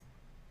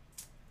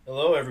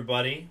Hello,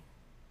 everybody.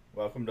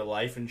 Welcome to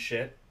Life and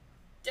Shit.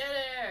 Dead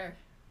air.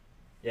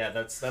 Yeah,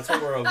 that's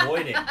what we're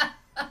avoiding.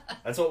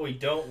 That's what we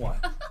don't want.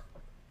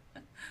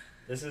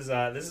 This is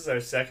our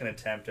second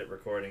attempt at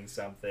recording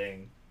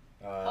something.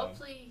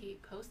 Hopefully he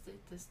posted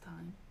this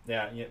time.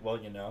 Yeah. Well,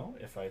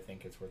 if I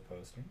think it's worth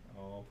posting,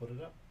 I'll put it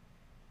up.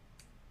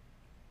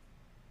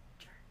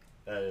 Jerk.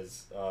 That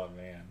is, oh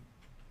man,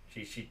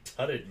 she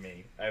tutted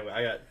me.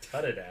 I got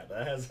tutted at.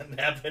 That hasn't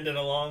happened in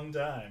a long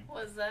time.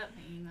 What does that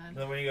mean?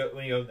 So when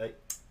you go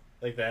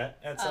like that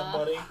at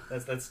somebody,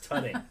 that's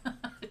tutting. I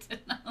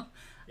didn't know.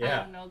 Yeah. I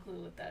have no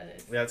clue what that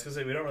is. Yeah, it's because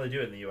we don't really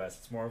do it in the U.S.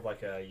 It's more of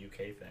like a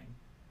UK thing.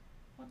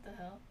 What the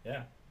hell?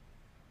 Yeah.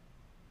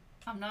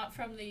 I'm not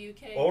from the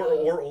UK.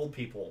 Or old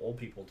people. Old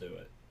people do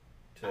it,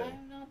 too.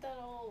 I'm not that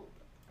old.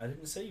 I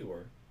didn't say you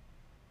were.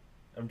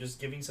 I'm just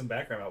giving some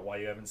background about why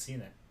you haven't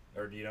seen it.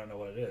 Or you don't know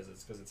what it is.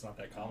 It's because it's not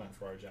that common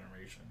for our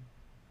generation.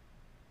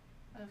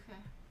 Okay.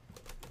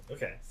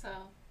 Okay. So,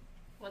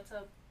 what's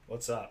up?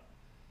 What's up?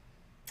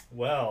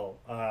 Well,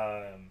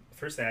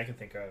 first thing I can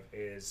think of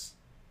is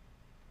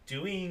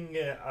doing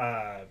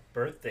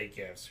birthday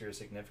gifts for your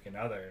significant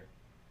other.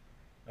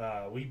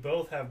 We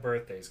both have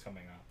birthdays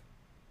coming up.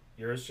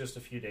 Yours just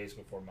a few days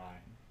before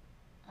mine.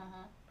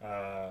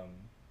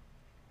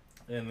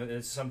 And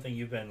it's something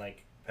you've been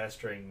like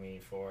pestering me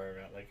for,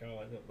 like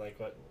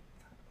what?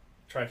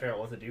 Trying to figure out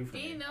what to do for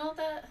me. Do you know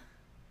that?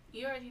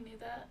 You already knew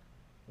that?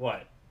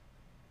 What?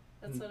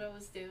 That's what I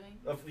was doing?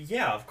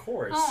 Yeah, of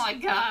course. Oh my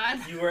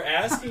god. You were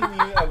asking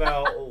me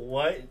about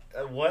what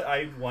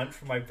I want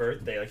for my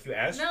birthday. Like you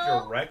asked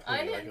directly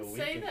I like a didn't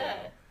week say ago.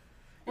 that.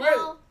 Well,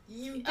 Well,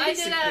 you I did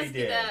basically ask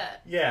you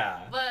that.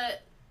 Yeah.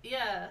 But,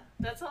 yeah,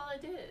 that's all I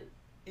did.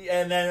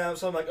 And then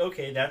so I'm like,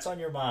 okay, that's on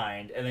your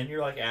mind. And then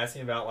you're like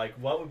asking about like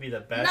what would be the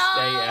best No,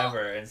 day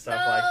ever and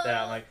stuff like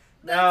that. I'm like,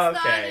 no,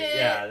 that's not okay, it.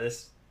 yeah,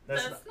 That's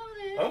not it.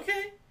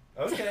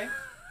 okay,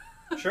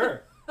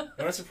 sure. You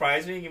want to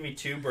surprise me and give me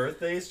 2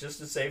 birthdays just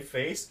to save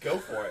face? Go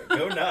for it.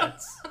 Go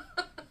nuts.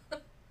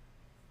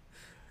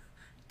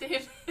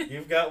 David.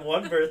 You've got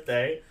 1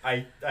 birthday.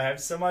 I have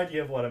some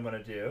idea of what I'm going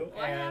to do.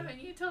 Why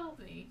haven't you told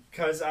me?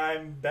 Because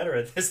I'm better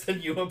at this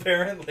than you,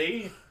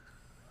 apparently.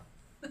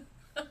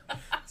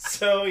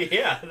 So,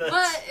 yeah.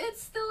 But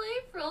it's still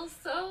April,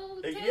 so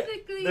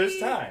technically...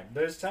 Yeah,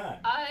 there's time.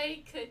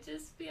 I could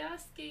just be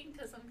asking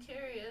because I'm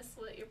curious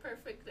what your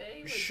perfect day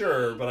would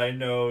Sure, be. but I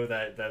know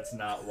that that's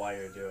not why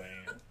you're doing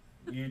it.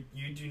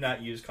 You do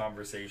not use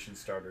conversation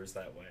starters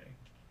that way.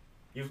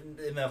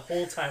 In the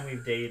whole time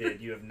we've dated,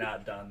 you have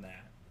not done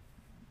that.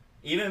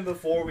 Even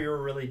before we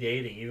were really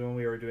dating, even when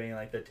we were doing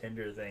like the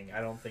Tinder thing, I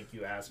don't think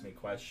you asked me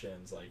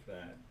questions like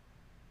that.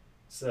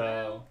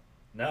 So,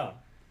 no.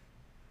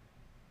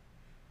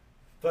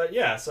 But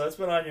yeah, so that's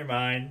been on your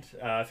mind.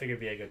 I figured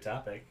it'd be a good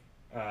topic.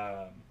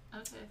 Okay.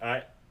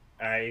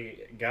 I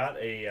got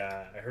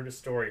I heard a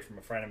story from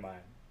a friend of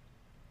mine.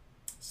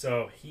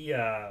 So he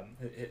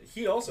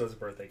also has a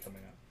birthday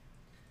coming up.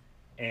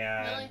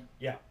 And Really?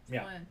 Yeah.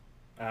 When?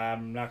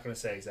 I'm not going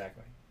to say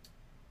exactly.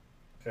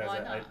 Why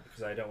not?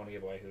 Because I don't want to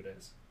give away who it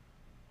is.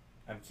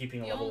 I'm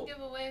keeping a You level... won't give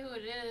away who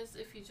it is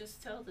if you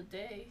just tell the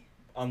day.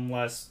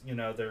 Unless,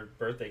 their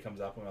birthday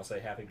comes up and I'll say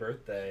happy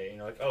birthday. And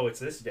you're like, oh,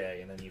 it's this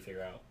day. And then you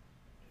figure out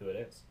who it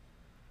is.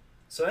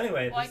 So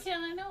anyway... Why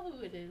can't I know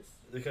who it is?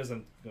 Because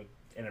I'm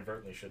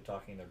inadvertently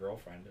shit-talking their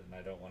girlfriend and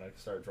I don't want to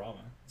start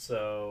drama.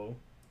 So...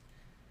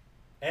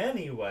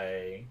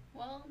 Anyway...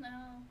 Well,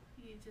 no.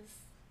 You just...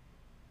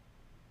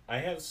 I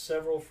have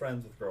several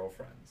friends with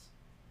girlfriends.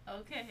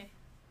 Okay.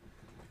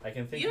 I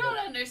can think You of...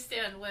 don't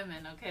understand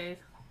women, okay?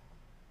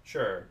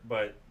 Sure,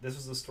 but this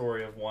is the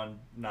story of one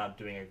not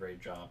doing a great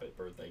job at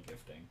birthday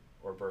gifting.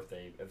 Or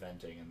birthday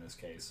eventing in this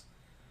case.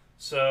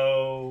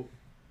 So...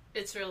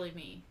 It's really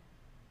me.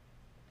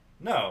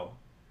 No.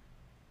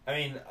 I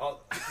mean,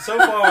 so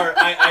far,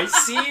 I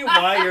see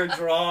why you're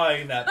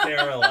drawing that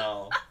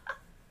parallel.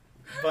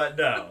 But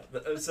no.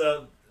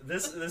 So,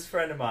 this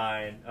friend of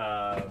mine...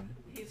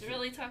 He's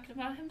really talking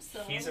about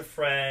himself. He's a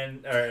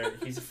friend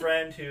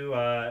who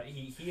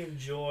he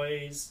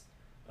enjoys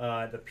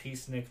the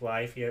peacenik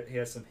life. He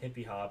has some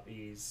hippie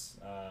hobbies.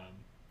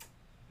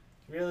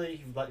 He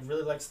really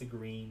likes the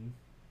green.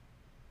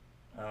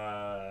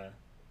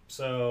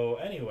 So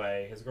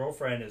anyway, his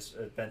girlfriend has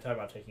been talking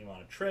about taking him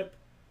on a trip,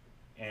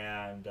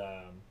 and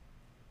like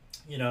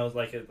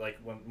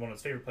one of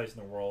his favorite places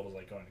in the world is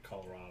like going to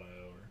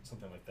Colorado or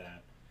something like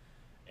that.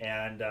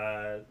 And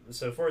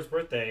so for his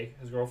birthday,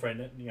 his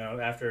girlfriend,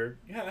 after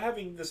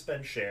having this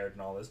been shared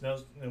and all this,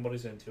 knows what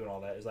he's into and all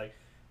that, is like,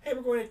 hey,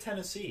 we're going to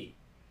Tennessee.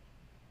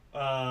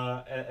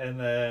 And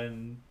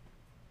then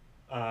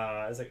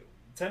it's like,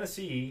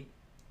 Tennessee,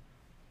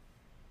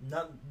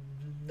 no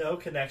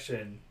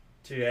connection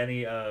to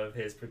any of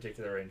his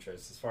particular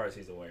interests, as far as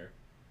he's aware.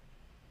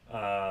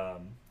 I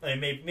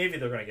mean, maybe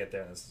they're going to get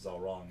there and this is all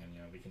wrong and,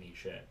 we can eat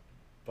shit.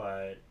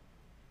 But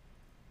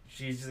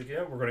she's just like,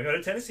 we're going to go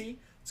to Tennessee.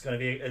 It's gonna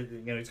be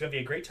it's gonna be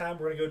a great time.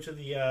 We're gonna go to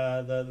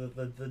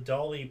the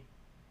Dolly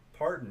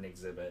Parton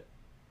exhibit,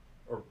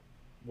 or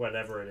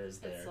whatever it is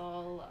there. It's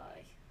all a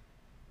lie.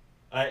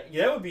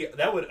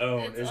 That would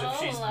own It's as if all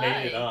she's a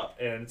made it lie. up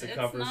and it's a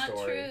cover not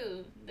story.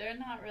 true. They're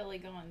not really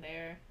going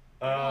there.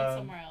 They're going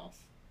somewhere else.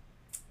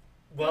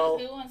 Well,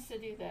 who wants to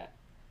do that?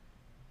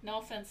 No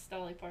offense,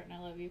 Dolly Parton, I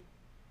love you.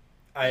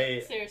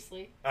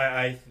 Seriously.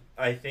 I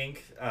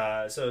think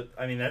so.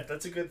 I mean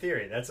that's a good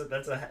theory. That's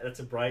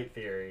a bright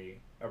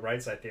theory, a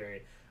bright side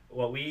theory.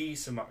 What we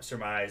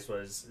surmised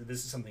was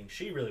this is something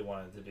she really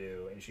wanted to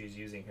do, and she's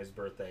using his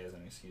birthday as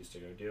an excuse to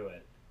go do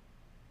it.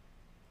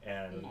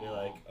 And it'd be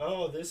like,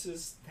 oh, this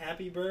is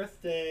happy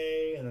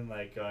birthday, and then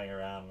like going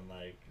around and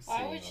like.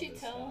 Why would she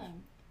tell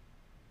him?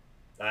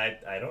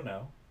 I don't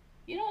know.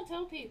 You don't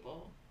tell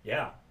people.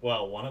 Yeah,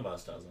 well, one of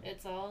us doesn't.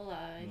 It's all a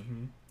lie.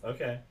 Mm-hmm.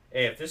 Okay.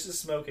 Hey, if this is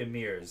smoke and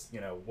mirrors,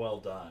 well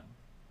done.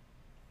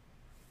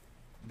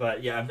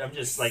 But yeah, I'm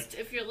just like.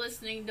 If you're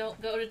listening,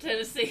 don't go to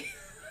Tennessee.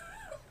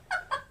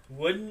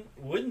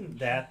 Wouldn't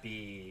that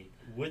be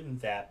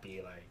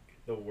like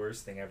the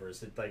worst thing ever? Is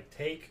to like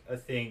take a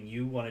thing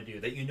you want to do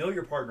that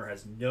your partner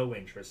has no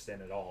interest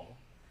in at all,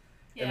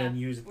 yeah, and then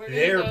use we're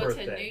their gonna go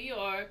birthday. to New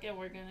York and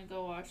we're gonna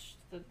go watch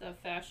the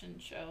fashion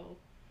show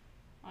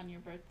on your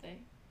birthday.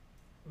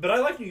 But I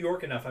like New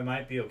York enough; I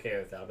might be okay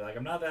with that. I'll be like,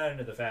 I'm not that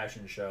into the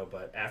fashion show,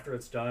 but after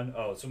it's done,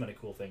 so many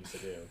cool things to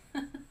do.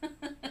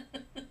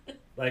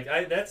 Like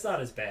that's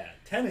not as bad.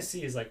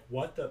 Tennessee is like,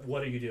 what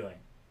are you doing?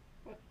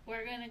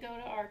 We're gonna go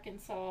to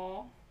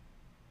Arkansas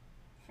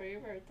for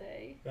your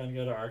birthday. We're gonna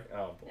go to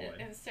oh boy.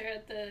 And stare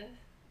at the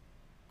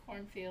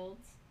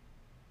cornfields.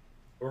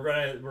 We're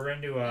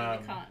gonna do the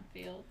cotton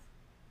fields.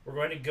 We're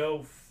going to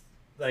go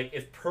like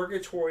if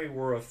purgatory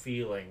were a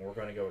feeling, we're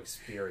going to go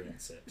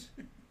experience it.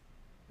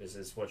 This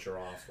is what you're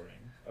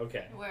offering.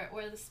 Okay.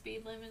 Where the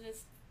speed limit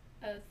is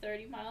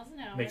 30 miles an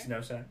hour. Makes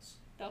no sense.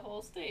 The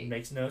whole state.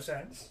 Makes no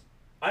sense.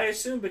 I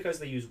assume because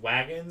they use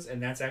wagons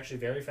and that's actually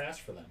very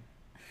fast for them.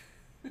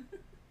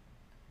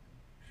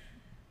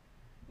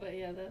 But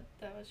yeah,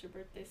 that was your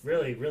birthday story.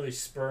 Really, really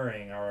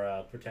spurring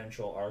our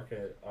potential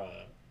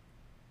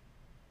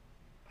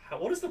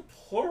what is the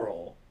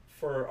plural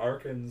for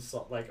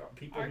Arkansas? Like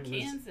people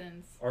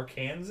Arkansans.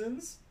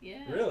 Arkansans?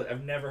 Yeah. Really?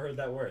 I've never heard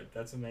that word.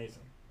 That's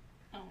amazing.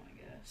 Oh my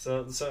gosh.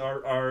 So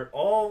are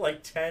all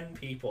like 10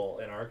 people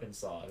in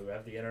Arkansas who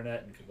have the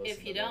internet and could listen to this?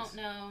 If you don't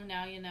know,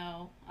 now you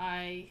know.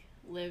 I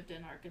lived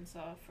in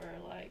Arkansas for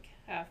like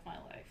half my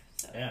life.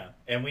 So. Yeah,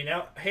 and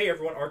hey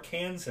everyone,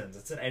 Arkansans.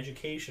 It's an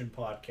education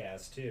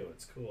podcast too.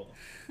 It's cool.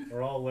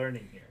 We're all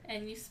learning here.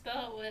 And you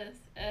spell it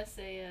with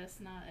SAS,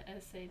 not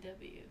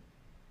SAW.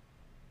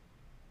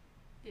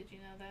 Did you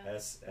know that?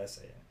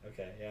 S-A.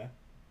 Okay, yeah.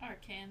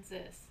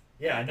 Arkansas.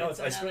 Yeah, I know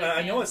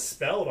I know it's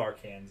spelled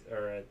Arkansas,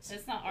 or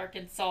it's not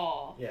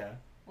Arkansas. Yeah.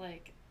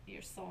 Like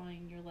you're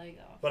sawing your leg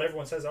off. But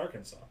everyone says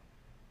Arkansas.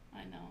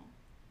 I know.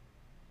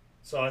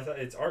 So I thought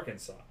it's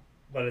Arkansas,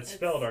 but it's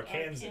spelled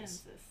Arkansas.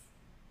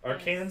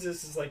 Arkansas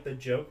is like the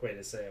joke way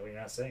to say it when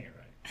you're not saying it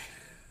right.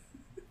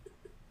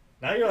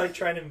 Now you're like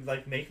trying to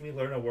like make me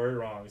learn a word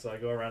wrong, so I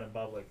go around in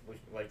public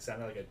like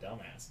sounding like a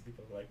dumbass, and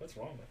people are like, "What's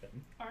wrong with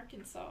him?"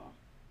 Arkansas.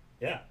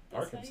 Yeah,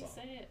 That's Arkansas.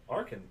 how you say it.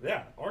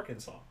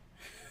 Arkansas.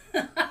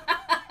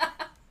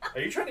 Are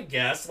you trying to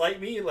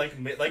gaslight me?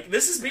 Like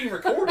this is being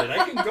recorded.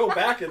 I can go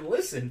back and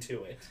listen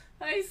to it.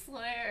 I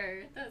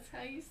swear, that's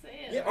how you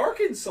say it. Yeah,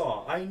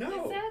 Arkansas. I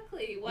know.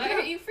 Exactly. Why are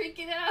you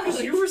freaking out?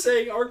 Because you were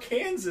saying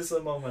Arkansas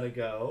a moment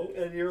ago,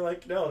 and you're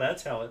like, no,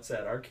 that's how it's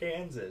said.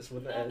 Arkansas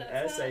with an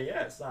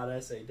S-A-S, not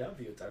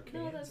S-A-W. It's Arkansas.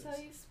 No, that's how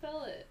you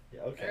spell it.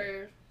 Yeah,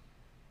 okay.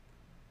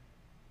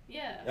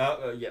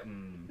 Yeah. Yeah.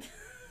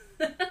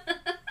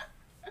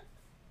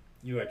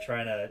 You are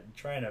trying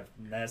to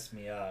mess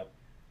me up.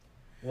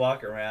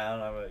 Walk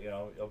around.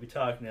 I'll be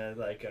talking to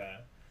like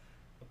a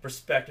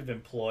prospective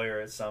employer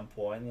at some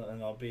point,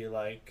 and I'll be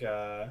like,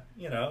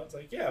 it's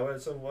like, yeah.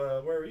 So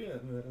where were you?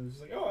 And it's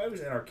like, oh, I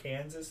was in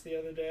Arkansas the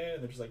other day,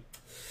 and they're just like,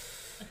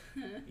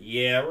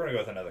 yeah, we're gonna go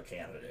with another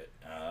candidate.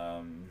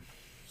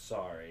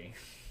 Sorry.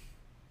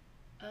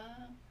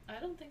 I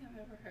don't think I've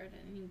ever heard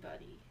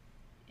anybody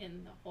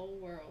in the whole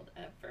world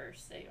ever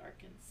say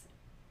Arkansas.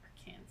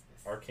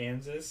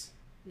 Arkansas?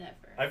 Never.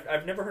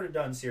 I've never heard it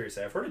done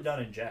seriously. I've heard it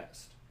done in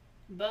jest.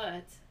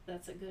 But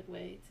that's a good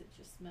way to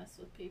just mess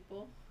with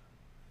people.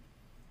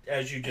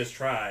 As you just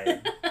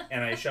tried,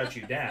 and I shut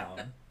you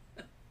down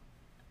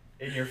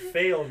in your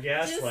failed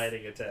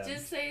gaslighting attempt.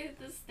 Just say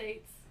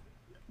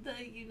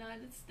the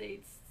United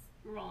States,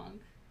 wrong.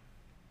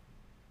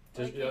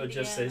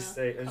 Just say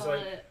state. It's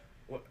like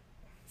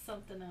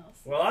something else.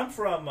 Well, I'm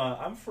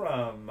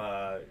from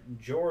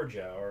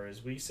Georgia, or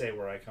as we say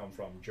where I come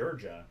from,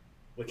 Georgia,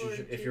 which is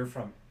if you're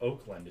from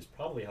Oakland is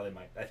probably how they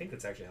might. I think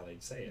that's actually how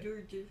they'd say it.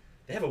 Georgia.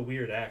 They have a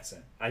weird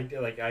accent. I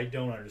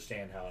don't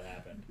understand how it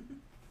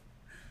happened.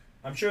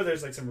 I'm sure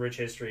there's like some rich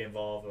history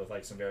involved with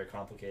like some very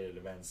complicated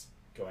events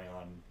going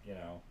on,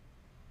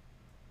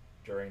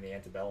 during the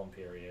antebellum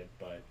period.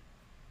 But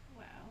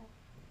wow,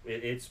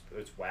 it's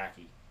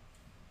wacky.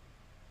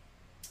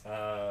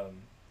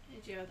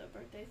 Did you have the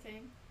birthday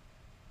thing?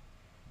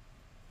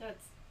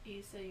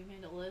 You said you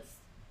made a list.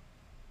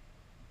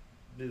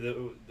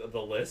 The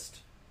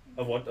list.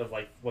 Of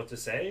what to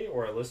say,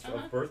 or a list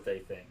Uh-huh. of birthday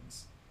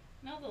things?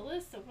 No, the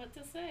list of what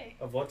to say.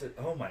 Of what to?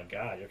 Oh my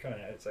God, you're coming.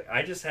 It's like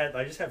I just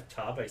have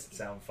topics that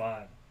sound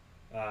fun.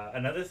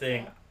 Another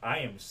thing Oh. I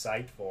am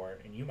psyched for,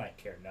 and you might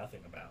care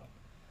nothing about.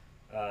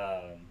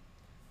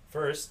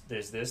 First,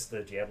 there's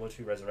the Diablo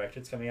 2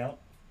 Resurrected's coming out.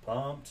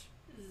 Pumped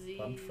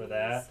for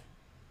that.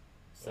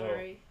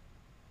 Sorry.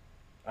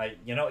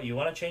 You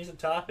want to change the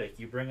topic?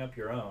 You bring up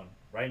your own.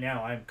 Right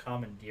now, I'm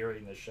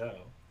commandeering the show.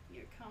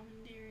 You're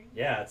commandeering.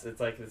 Yeah, it's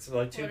like two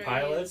What are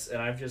pilots,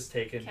 and I've just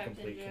taken Captain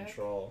complete Jack?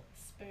 control.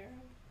 Sparrow.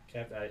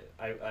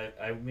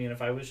 I mean,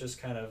 if I was just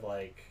kind of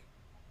like,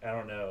 I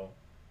don't know,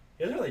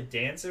 he doesn't really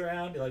dance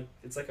around.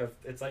 It's like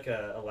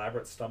a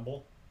elaborate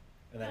stumble,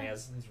 and then he Oh.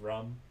 has his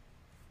rum.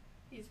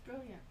 He's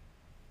brilliant.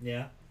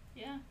 Yeah,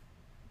 Yeah.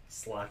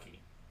 he's lucky.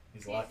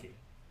 He's He- lucky.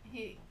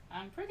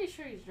 I'm pretty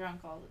sure he's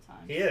drunk all the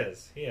time. He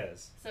is. He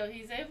is. So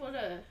he's able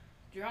to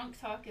drunk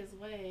talk his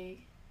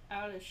way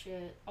out of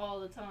shit all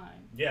the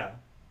time. Yeah.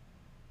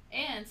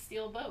 And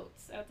steal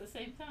boats at the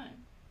same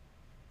time.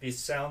 These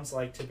sounds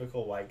like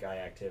typical white guy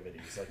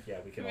activities. Like,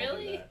 yeah, we can all do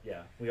Really? that.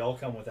 Yeah, we all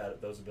come with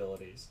those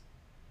abilities.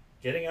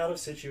 Getting out of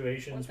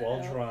situations What the while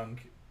hell?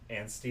 drunk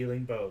and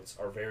stealing boats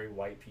are very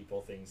white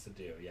people things to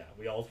do. Yeah,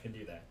 we all can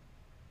do that.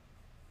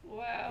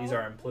 Wow. These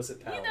are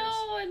implicit powers. You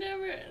know, I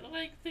never,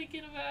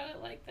 thinking about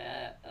it like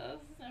that. I was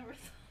never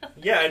thought.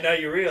 Yeah, and now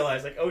you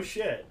realize, oh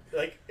shit.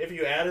 If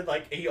you added,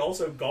 he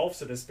also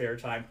golfs in his spare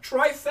time.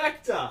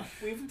 Trifecta!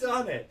 We've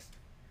done it!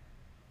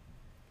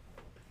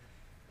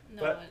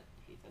 No, But-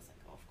 he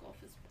doesn't golf. Golf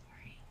is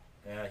boring.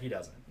 Yeah, he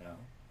doesn't, no.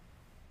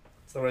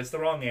 It's the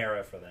wrong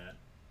era for that.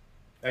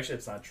 Actually,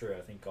 it's not true.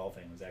 I think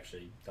golfing was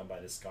actually done by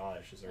the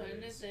Scottish as early When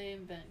did as... they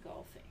invent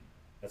golfing?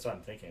 That's what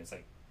I'm thinking.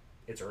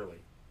 It's early.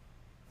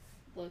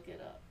 Look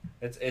it up.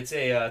 It's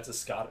a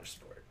Scottish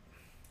sport.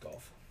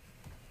 Golf.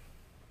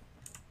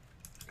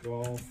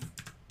 Golf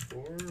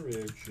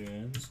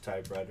origins.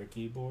 Typewriter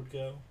keyboard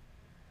go.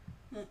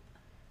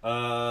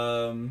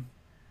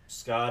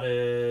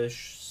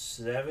 Scottish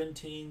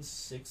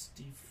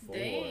 1764.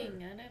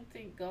 Dang, I didn't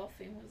think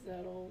golfing was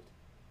that old.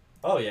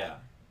 Oh yeah.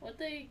 What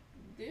they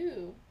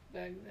do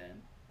back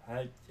then?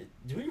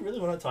 Do we really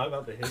want to talk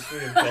about the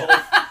history of golf?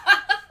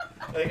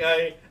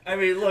 I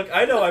mean, look,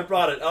 I know I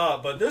brought it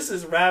up, but this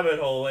is rabbit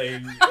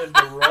holing in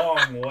the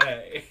wrong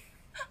way.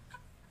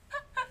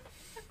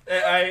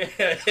 Hey,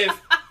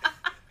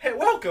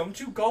 welcome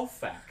to Golf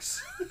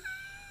Facts.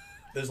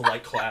 There's a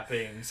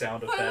clapping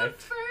sound For the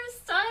effect.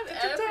 first time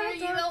ever,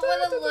 you don't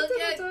want to look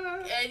at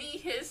any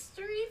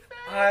history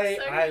facts?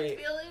 Are you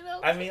feeling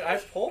okay? I mean,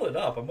 I've pulled it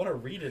up. I'm going to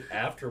read it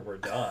after we're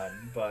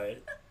done,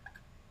 but...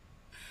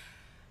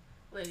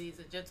 Ladies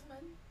and gentlemen,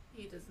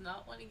 he does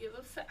not want to give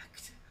a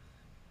fact.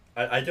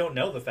 I don't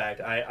know the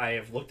fact.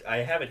 I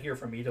have it here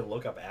for me to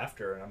look up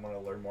after, and I'm going to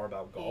learn more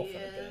about golf in a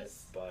bit.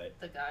 But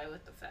the guy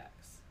with the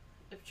facts.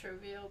 If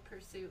Trivial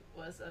Pursuit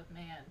was a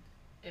man,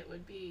 it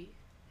would be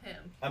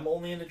him. I'm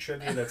only into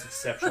trivia that's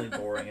exceptionally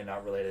boring and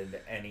not related to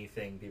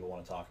anything people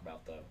want to talk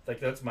about, though.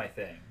 That's my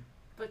thing.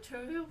 But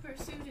Trivial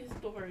Pursuit is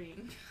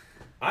boring.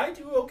 I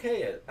do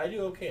okay at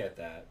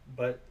that,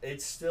 but it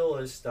still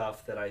is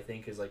stuff that I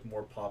think is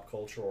more pop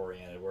culture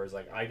oriented. Whereas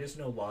I just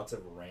know lots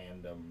of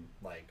random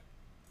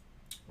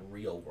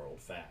real world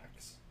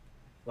facts.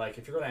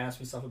 If you're gonna ask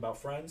me stuff about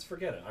Friends,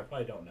 forget it. I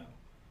probably don't know.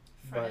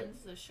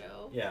 Friends, the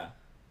show? Yeah,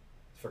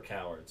 for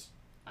cowards.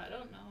 I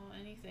don't know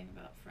anything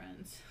about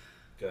Friends.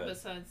 Good.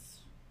 Besides,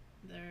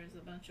 there's a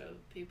bunch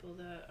of people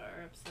that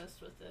are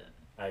obsessed with it.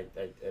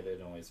 It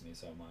annoys me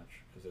so much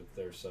because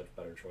there's such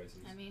better choices.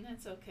 I mean,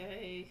 it's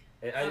okay.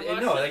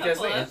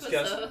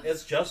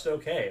 It's just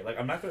okay.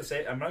 I'm not gonna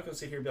sit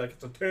here and be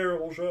it's a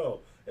terrible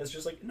show. It's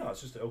just no, it's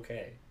just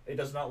okay. It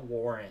does not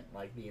warrant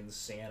the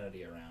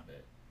insanity around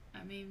it.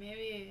 I mean,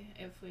 maybe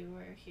if we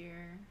were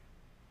here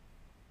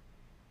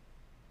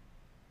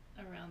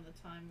around the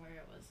time where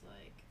it was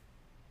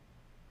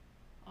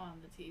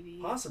on the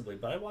TV. Possibly,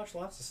 but I watched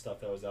lots of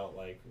stuff that was out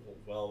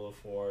well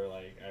before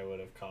I would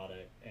have caught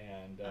it,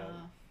 and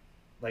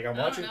I'm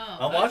watching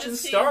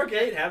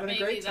Stargate, having a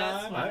great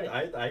time.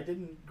 I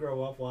didn't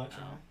grow up watching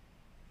it.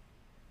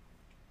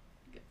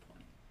 Good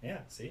point. Yeah,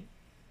 see,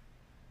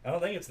 I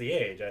don't think it's the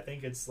age. I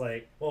think it's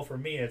for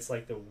me, it's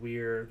the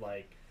weird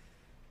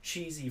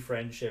cheesy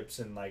friendships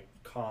and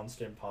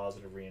constant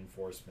positive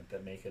reinforcement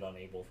that make it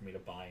unable for me to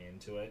buy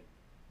into it.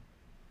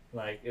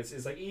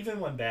 It's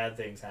even when bad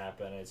things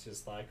happen, it's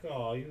just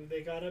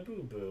they got a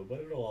boo-boo, but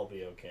it'll all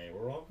be okay.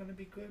 We're all going to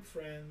be good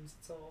friends.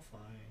 It's all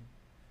fine.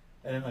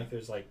 And then,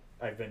 there's,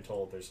 I've been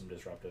told there's some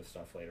disruptive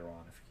stuff later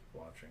on if you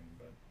keep watching,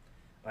 but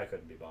I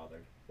couldn't be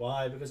bothered.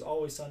 Why? Because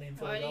Always Sunny in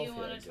Why Philadelphia do you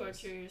want to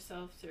exists. torture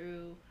yourself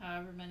through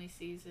however many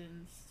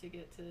seasons to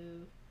get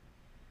to...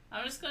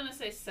 I'm just going to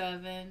say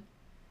 7,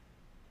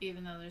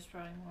 even though there's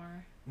probably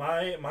more.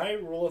 My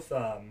rule of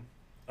thumb...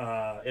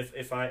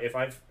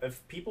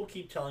 if people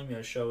keep telling me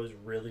a show is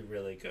really,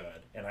 really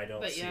good and I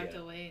don't see it, but you have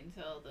to wait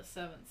until the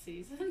 7th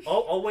season.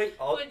 I'll wait.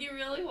 Would you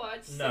really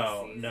watch 6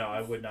 seasons? No,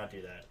 I would not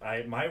do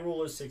that. My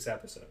rule is 6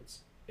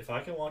 episodes. if I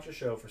can watch a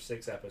show for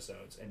 6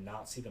 episodes and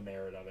not see the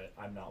merit of it,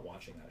 I'm not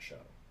watching that show.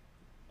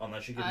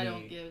 Unless you give me... I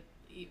don't give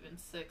even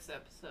 6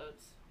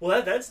 episodes.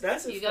 Well, that's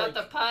you got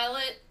the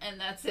pilot, and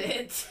that's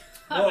it.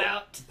 Well, I'm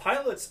out.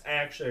 Pilots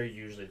actually are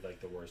usually like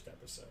the worst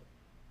episode.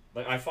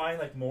 Like I find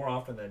like more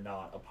often than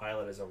not, a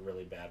pilot is a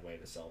really bad way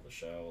to sell the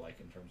show. Like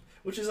in terms,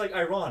 which is like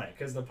ironic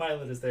because the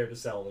pilot is there to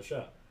sell the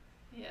show.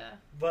 Yeah.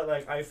 But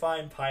like I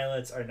find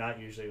pilots are not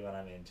usually when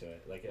I'm into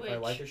it. Like if I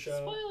like a show,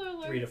 spoiler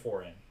alert. 3 to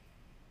 4 in.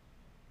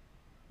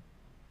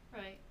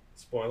 Right.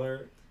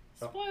 Spoiler.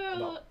 Spoiler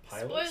About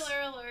pilots?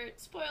 Spoiler alert!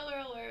 Spoiler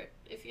alert!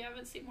 If you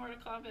haven't seen Mortal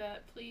Kombat,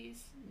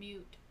 please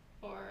mute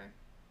or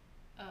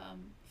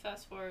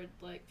fast forward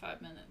like 5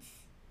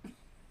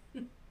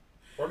 minutes.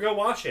 Or go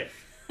watch it.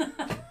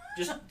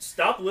 Just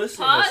stop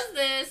listening. Pause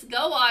this,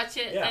 go watch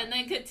it, Yeah. and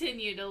then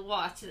continue to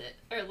watch it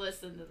or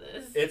listen to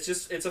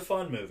this. It's a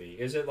fun movie.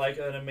 Is it like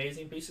an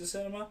amazing piece of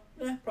cinema?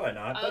 Probably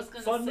not. I was But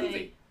gonna fun say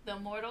movie. the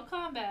Mortal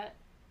Kombat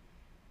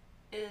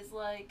is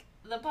like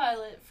the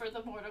pilot for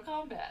the Mortal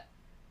Kombat.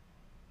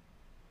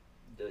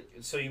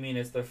 So you mean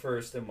it's the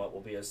first in what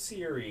will be a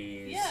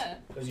series? Yeah.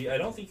 Because I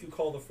don't think you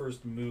call the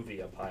first movie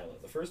a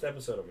pilot. The first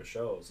episode of a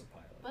show is a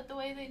pilot. But the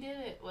way they did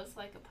it was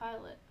like a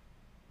pilot.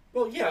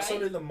 Well, yeah, so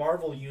Right? did the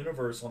Marvel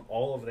Universe on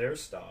all of their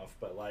stuff,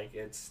 but like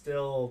it's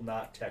still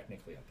not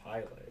technically a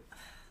pilot.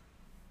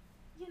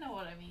 You know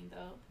what I mean,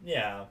 though.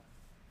 Yeah.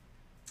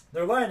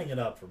 They're lining it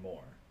up for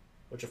more.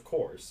 Which of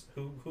course,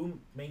 who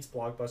makes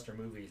blockbuster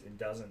movies and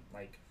doesn't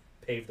like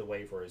pave the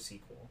way for a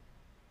sequel?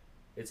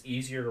 It's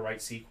easier to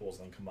write sequels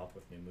than come up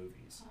with new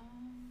movies.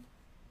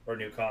 Or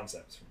new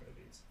concepts for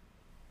movies.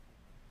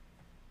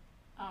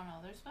 I don't know.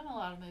 There's been a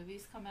lot of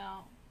movies come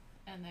out,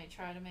 and they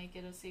try to make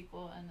it a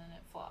sequel, and then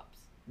it flops.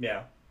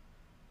 Yeah.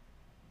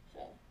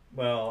 So,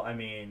 Well, I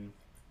mean,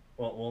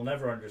 we'll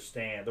never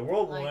understand. The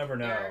world will like never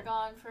know.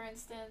 Aragon, for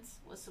instance,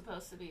 was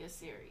supposed to be a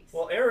series.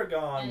 Well,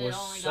 Aragon and was it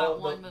only so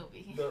got one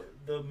movie.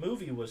 the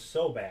movie was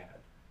so bad,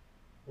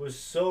 was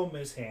so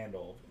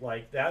mishandled.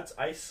 Like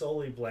I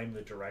solely blame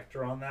the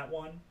director on that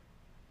one.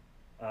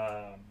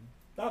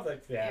 Not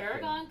like the acting.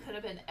 Aragon could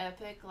have been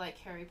epic like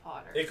Harry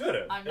Potter. It could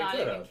have. I'm It not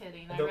could even have.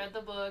 kidding. I The- read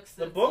the books.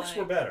 The It's books like,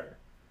 were better.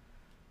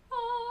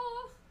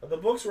 "Oh." The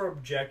books were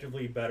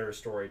objectively better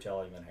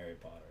storytelling than Harry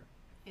Potter,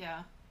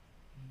 Yeah.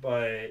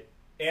 but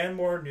and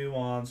more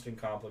nuanced and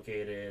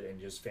complicated and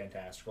just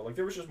fantastical. Like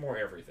there was just more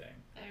everything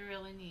They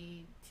really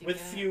need to with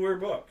get fewer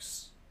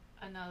books.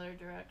 another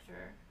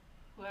director.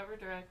 Whoever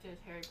directed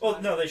Harry Well,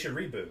 Potter no, they should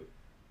reboot.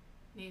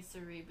 needs to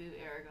reboot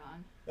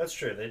Aragon. That's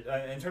true.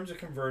 They, in terms of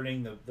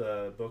converting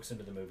the books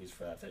into the movies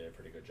for that, they did a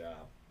pretty good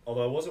job.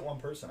 Although it wasn't one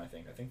person, I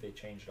think. I think they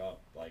changed up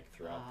like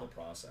throughout the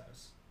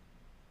process.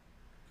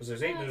 Because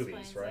there's 8 That movies,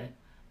 explains right? it.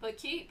 But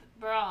keep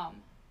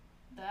Brahm,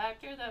 the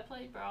actor that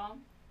played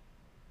Brahm.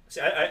 See,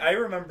 I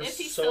remember If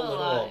he's so still little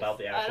alive. about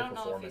the I actual don't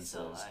know if he's still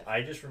performances. alive.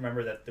 I just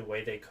remember that the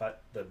way they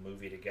cut the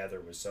movie together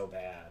was so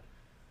bad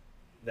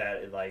that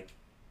it, like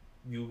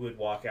you would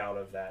walk out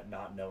of that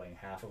not knowing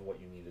half of what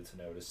you needed to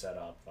know to set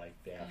up like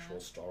the actual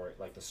story,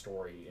 like the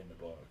story in the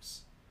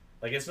books.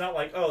 Like it's not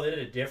like they did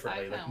it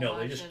differently. I Like couldn't no,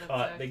 they watch just it they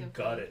objectively.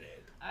 gutted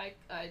it. I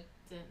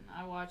didn't.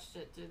 I watched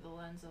it through the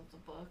lens of the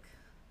book.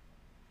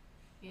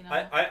 You know.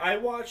 I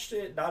watched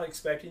it not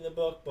expecting the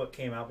book, but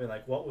came out being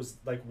like, what was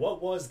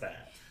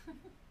that?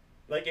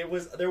 Like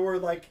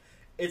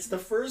it's the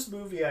first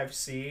movie I've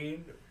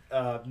seen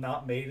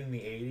not made in the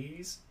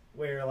 80s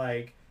where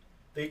like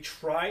they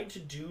tried to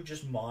do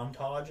just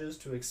montages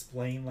to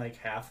explain like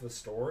half the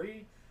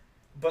story,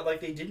 but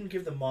like they didn't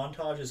give the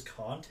montages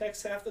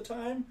context half the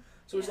time.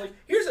 So it's like,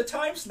 here's a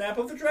time snap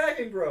of the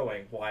dragon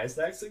growing. Why is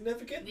that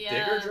significant?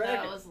 Yeah, Bigger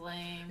dragon. that was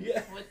lame.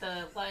 Yeah. With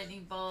the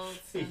lightning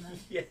bolts and the...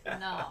 Yeah.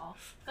 No,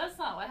 that's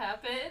not what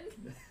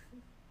happened.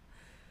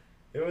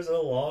 It was a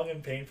long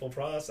and painful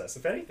process.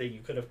 If anything,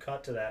 you could have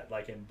cut to that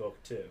like in book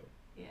 2.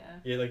 Yeah.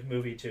 Yeah, like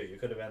movie 2. You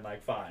could have been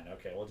like, fine,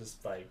 okay, we'll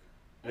just like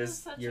It was this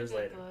such years a good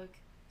later. book.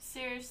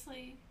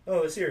 Seriously.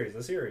 Oh, the series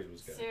was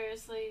good.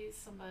 Seriously,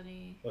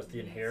 somebody. What's the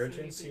needs to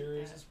Inheritance reboot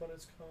series that. is what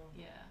it's called?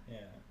 Yeah. Yeah.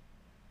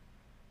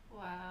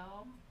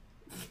 Wow.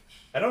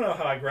 I don't know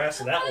how I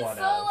grasped that I'm one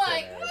so out of thin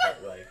like- air,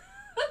 but like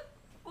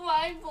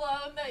Mind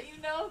blown that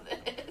you know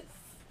this.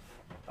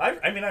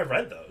 I mean I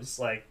read those.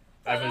 Like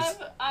I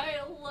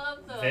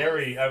love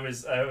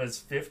those. I was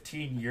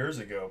 15 years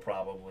ago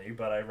probably,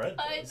 but I read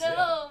those. I know,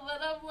 yeah.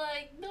 but I'm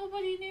like,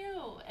 nobody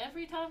knew.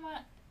 Every time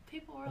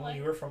people were Well, like,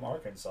 you were from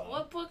Arkansas.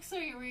 what books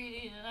are you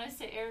reading? And I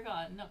say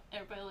Aragon. No,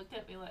 everybody looked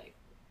at me like,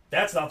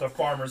 That's not the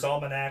Farmer's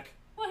Almanac.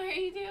 what are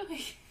you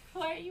doing?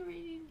 Why are you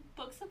reading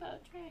books about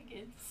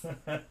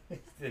dragons?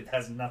 It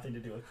has nothing to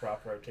do with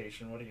crop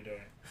rotation. What are you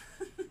doing?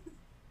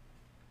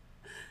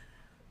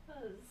 I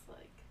was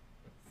like,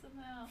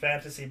 somehow.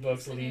 Fantasy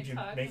books Sitting lead here you,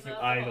 talking make you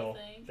about the whole idle.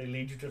 thing. They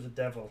lead you to the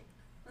devil.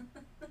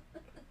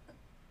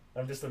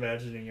 I'm just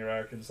imagining your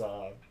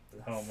Arkansas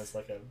home as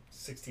like a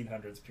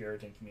 1600s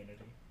Puritan community.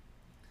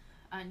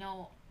 I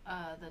know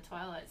the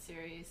Twilight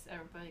series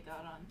everybody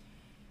got on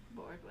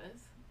board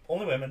with.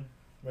 Only women,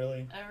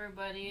 really.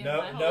 Everybody in No,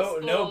 my whole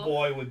school. no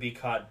boy would be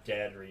caught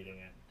dead reading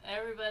it.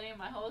 everybody in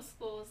my whole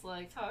school was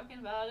like talking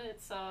about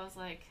it, so I was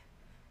like,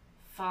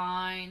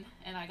 fine.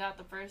 And I got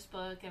the first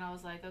book, and I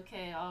was like,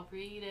 okay, I'll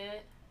read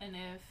it, and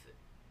if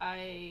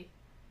I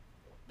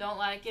don't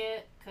like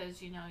it,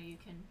 because you know you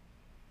can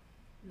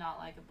not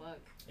like a book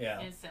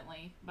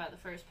instantly by the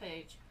first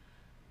page.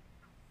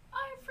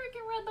 I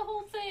freaking read the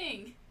whole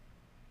thing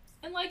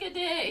in like a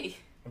day.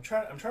 I'm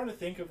trying to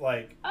think of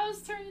like. I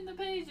was turning the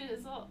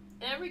pages.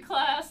 Every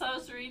class I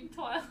was reading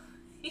Twilight.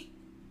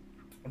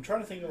 I'm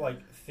trying to think of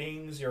like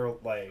things you're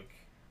like.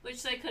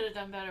 Which they could have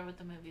done better with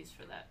the movies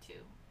for that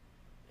too.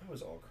 It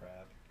was all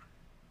crap.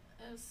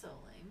 It was so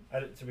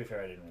lame. To be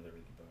fair, I didn't really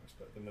read the books,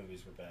 but the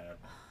movies were bad.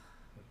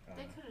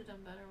 They could have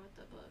done better with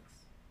the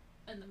books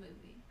and the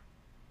movie.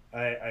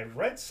 I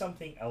read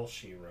something else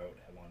she wrote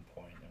at one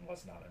point and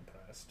was not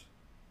impressed.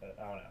 But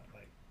I don't know,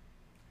 like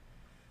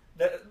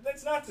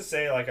that's not to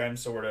say like I'm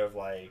sort of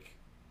like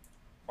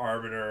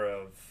arbiter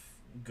of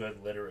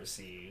good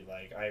literacy.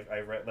 Like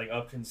I read like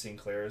Upton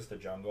Sinclair's The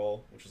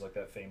Jungle, which is like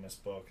that famous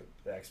book,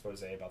 the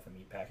expose about the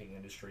meatpacking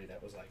industry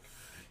that was like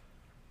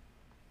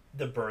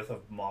the birth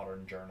of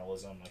modern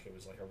journalism. Like it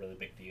was like a really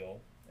big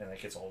deal and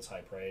like gets all this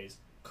high praise.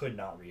 Could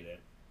not read it.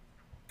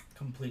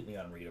 Completely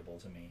unreadable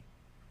to me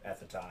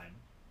at the time.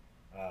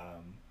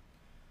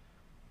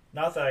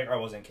 Not that I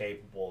wasn't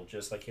capable,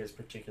 just like his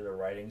particular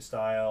writing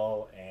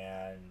style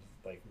and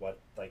like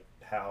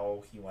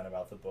how he went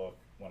about the book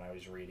when I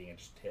was reading it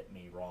just hit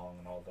me wrong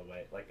in all the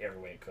way, like every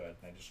way it could,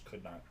 and I just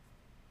could not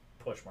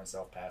push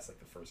myself past like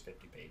the first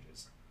 50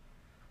 pages.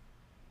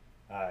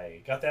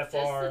 I got that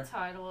far. Just the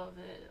title of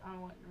it, I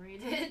wouldn't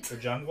read it. The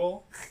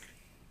Jungle?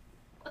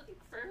 Like,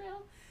 for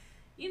real?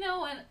 You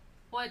know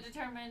what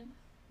determined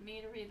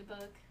me to read the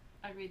book?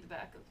 I read the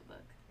back of the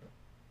book.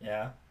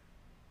 Yeah?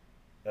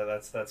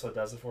 That's what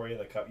does it for you?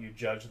 You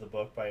judge the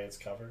book by its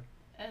cover?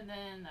 And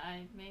then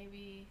I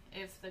maybe,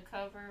 if the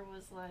cover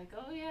was like,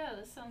 oh yeah,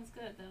 this sounds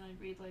good, then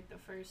I'd read like the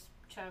first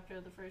chapter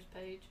of the first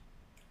page.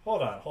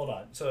 Hold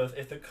on. So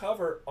if the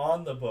cover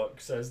on the book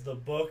says the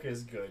book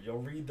is good,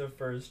 you'll read the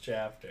first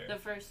chapter. The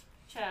first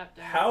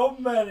chapter. How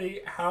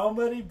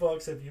many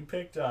books have you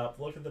picked up,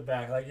 look at the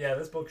back, like, yeah,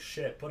 this book's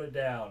shit, put it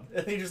down.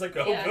 And you just like,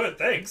 oh, yeah. Good,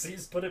 thanks. You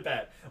just put it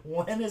back.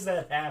 When has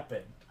that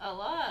happened? A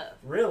lot.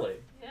 Really?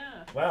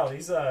 Yeah. Wow,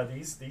 these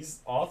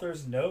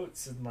authors'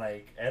 notes and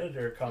like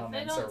editor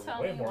comments are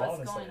way more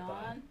honest than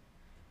that.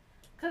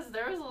 Because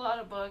there was a lot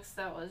of books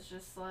that was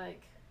just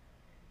like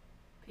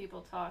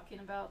people talking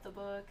about the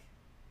book.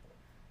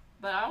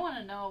 But I want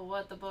to know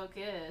what the book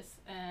is,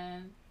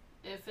 and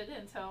if it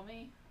didn't tell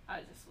me, I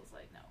just was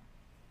like, no.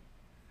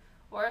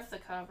 Or if the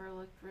cover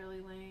looked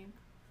really lame.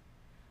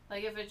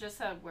 Like if it just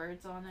had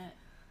words on it,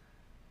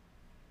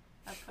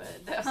 I put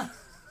it down.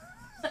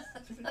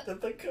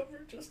 That the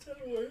cover just had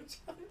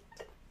words on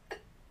it?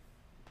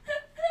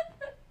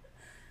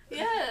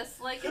 Yes,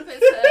 like if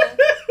it said...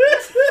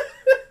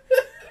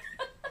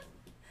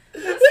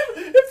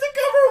 if the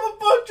cover of a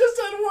book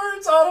just had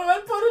words on it,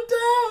 I'd put it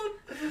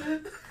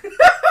down.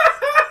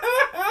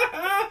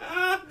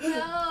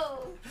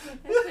 No.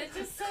 If it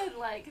just said,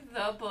 like,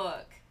 the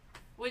book.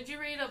 Would you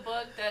read a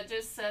book that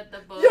just said the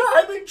book? Yeah,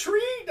 I'm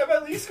intrigued. I'm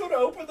at least going to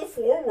open the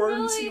foreword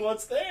and see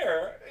what's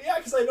there. Yeah,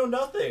 because I know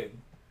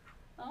nothing.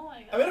 Oh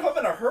my god. I mean, if I'm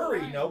in a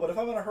hurry, no, but if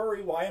I'm in a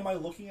hurry, why am I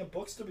looking at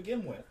books to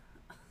begin with?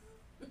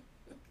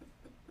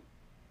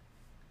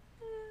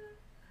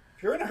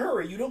 If you're in a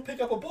hurry, you don't pick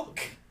up a book.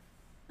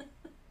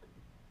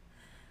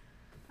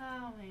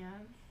 Oh,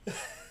 man.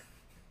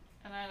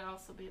 And I'd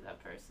also be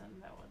that person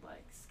that would,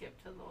 like,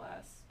 skip to the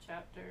last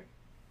chapter.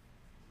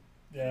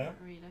 Yeah? And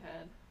read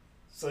ahead.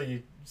 So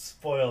you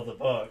spoil the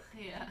book.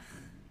 Yeah.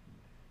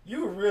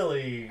 You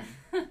really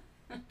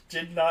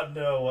did not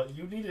know what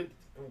you needed.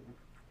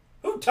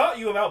 Who taught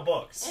you about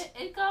books?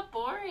 It got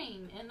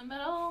boring in the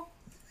middle.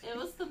 It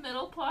was the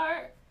middle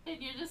part.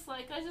 And you're just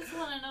like, I just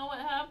want to know what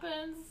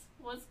happens.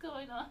 What's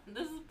going on?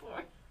 This is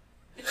boring.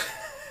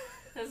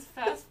 Just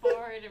fast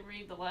forward and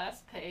read the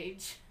last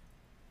page.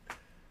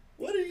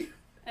 What are you...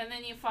 And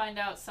then you find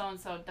out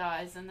so-and-so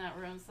dies, and that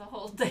ruins the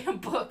whole damn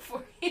book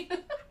for you.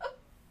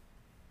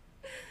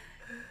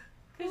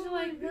 Because you're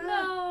like,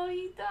 no,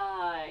 he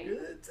died.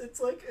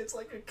 It's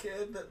like a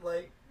kid that,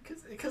 like,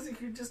 because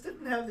you just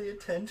didn't have the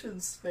attention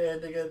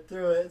span to get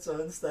through it, so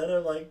instead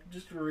of, like,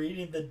 just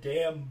reading the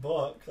damn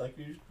book, like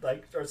you,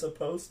 like, are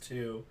supposed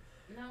to...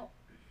 No.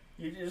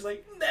 You're just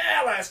like,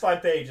 nah, last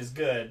 5 pages,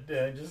 good.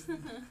 Just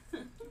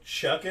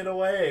chuck it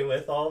away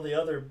with all the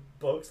other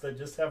books that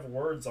just have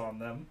words on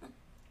them.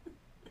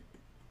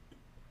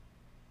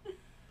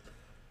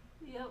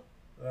 Yep.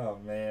 Oh,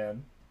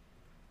 man.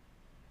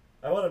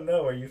 I want to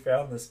know where you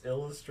found this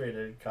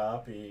illustrated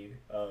copy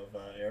of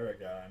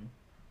Aragon.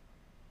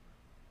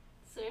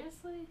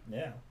 Seriously?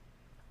 Yeah.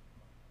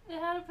 It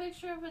had a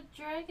picture of a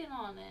dragon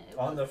on it.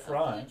 On the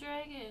front. A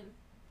dragon.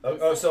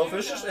 So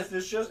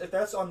if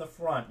that's on the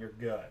front, you're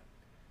good.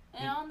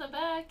 And on the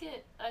back,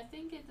 I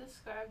think it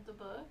described the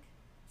book.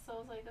 So I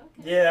was like,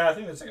 okay. Yeah, I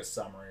think there's like a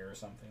summary or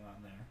something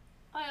on there.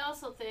 I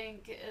also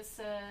think it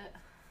said,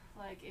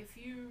 like, if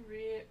you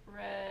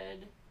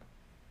read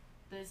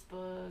this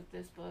book,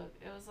 this book.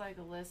 It was like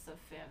a list of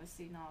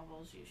fantasy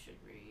novels you should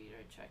read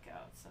or check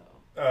out. So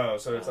Oh,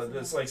 so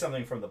it's like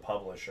something from the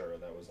publisher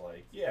that was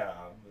like, yeah,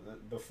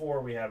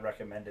 before we had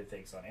recommended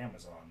things on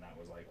Amazon, that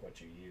was like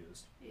what you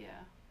used. yeah,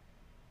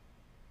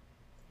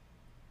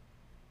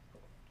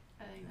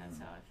 I think that's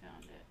how I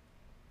found it.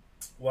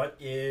 What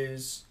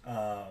is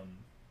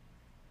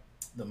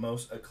the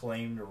most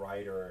acclaimed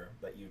writer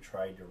that you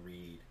tried to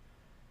read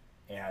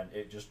and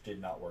it just did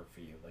not work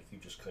for you? Like, you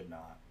just could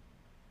not.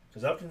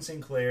 Because Upton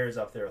Sinclair is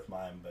up there with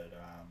mine, but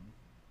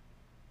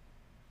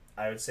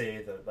I would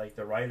say that, like,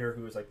 the writer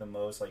who is, like, the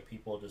most, like,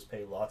 people just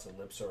pay lots of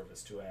lip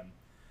service to him.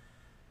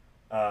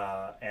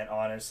 And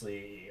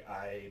honestly,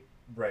 I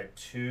read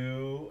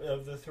 2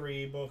 of the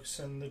 3 books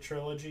in the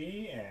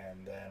trilogy,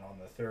 and then on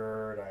the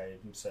 3rd, I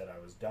said I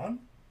was done.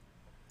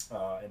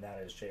 And that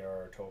is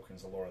J.R.R.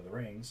 Tolkien's The Lord of the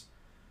Rings.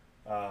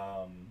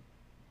 I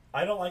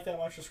don't like that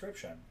much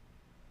description.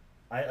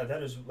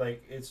 That is,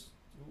 like, it's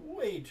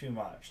way too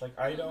much. Like,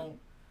 I don't...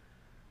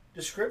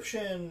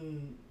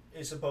 Description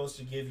is supposed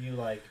to give you,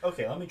 like,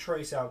 okay, let me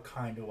trace out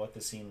kind of what the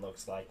scene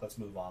looks like. Let's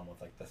move on with,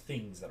 like, the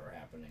things that are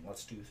happening.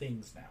 Let's do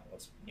things now.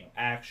 Let's,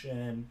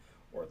 action,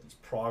 or at least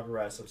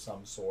progress of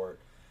some sort.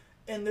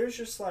 And there's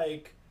just,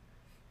 like,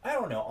 I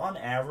don't know, on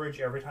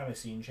average, every time a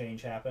scene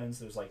change happens,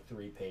 there's, like,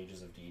 3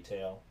 pages of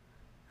detail.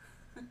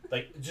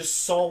 Like,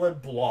 just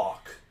solid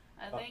block.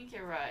 I think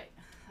you're right.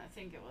 I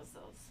think it was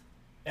those.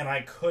 And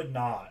I could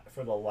not,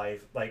 for the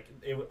life, like,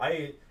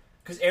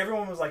 because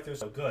everyone was like, they're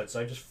so good,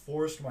 so I just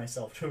forced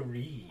myself to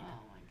read. Oh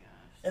my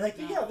gosh. And, like,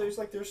 No. yeah,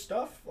 there's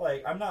stuff,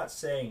 like, I'm not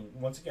saying,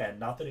 once again,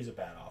 not that he's a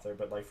bad author,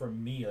 but, like, for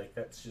me, like,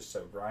 that's just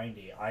so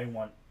grindy. I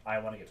want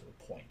to get to the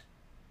point.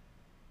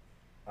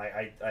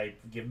 I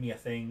give me a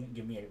thing,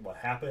 give me what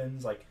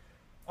happens, like,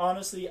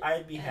 honestly,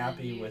 I'd be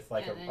happy with,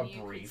 like, a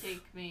brief. You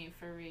critique me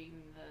for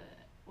reading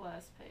the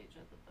last page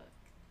of the book.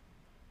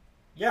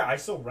 Yeah, I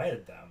still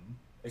read them.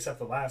 Except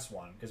the last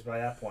one, because by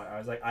that point I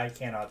was like, I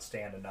cannot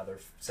stand another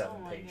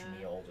 7-page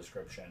meal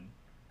description.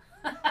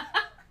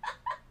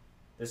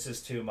 This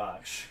is too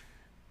much.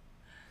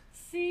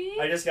 See?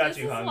 I just got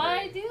you hungry. That's why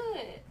I do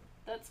it.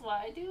 That's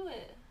why I do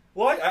it.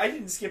 Well, I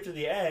didn't skip to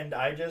the end.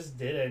 I just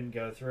didn't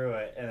go through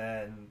it. And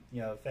then,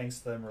 thanks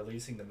to them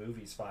releasing the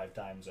movies 5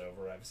 times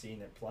over, I've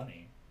seen it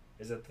plenty.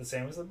 Is it the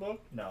same as the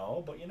book?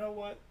 No, but you know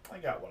what? I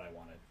got what I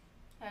wanted.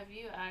 Have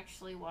you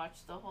actually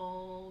watched the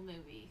whole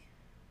movie?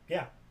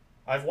 Yeah.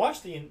 I've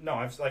watched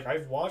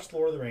I've watched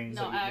Lord of the Rings.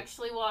 No, I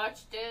actually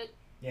watched it.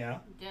 Yeah.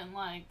 Didn't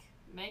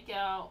make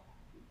out,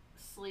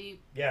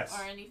 sleep, yes,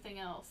 or anything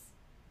else.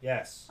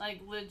 Yes.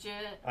 Like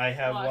legit. I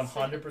have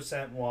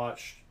 100%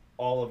 watched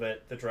all of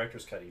it, the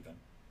director's cut even.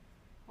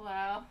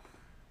 Wow.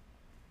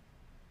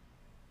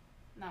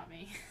 Not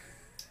me.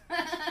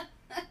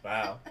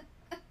 Wow.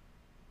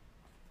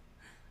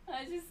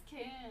 I just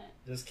can't.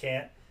 Just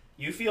can't.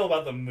 You feel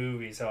about the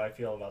movies how I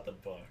feel about the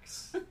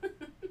books.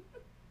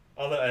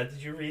 Although,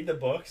 did you read the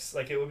books?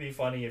 Like, it would be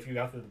funny if you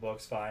got through the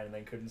books fine and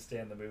then couldn't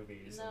stand the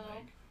movies. No.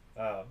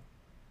 And, oh.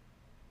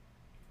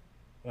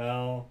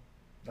 Well,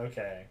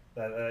 okay.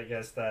 I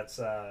guess that's,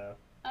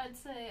 I'd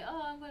say,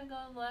 I'm going to go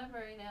to the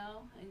library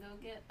now and go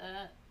get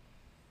that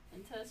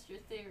and test your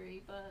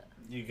theory, but...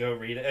 You go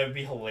read it. It would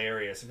be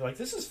hilarious. If you're like,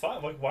 this is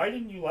fun. Like, why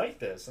didn't you like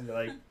this? And be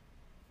like,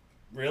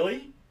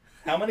 really?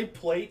 How many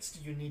plates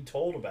do you need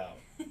told about?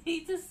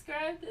 He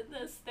described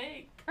the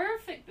steak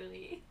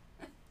perfectly.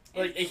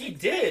 Like, he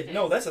did.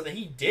 No, that's the thing.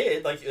 He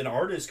did. Like, an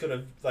artist could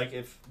have, like,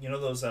 if,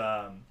 those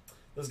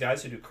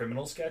guys who do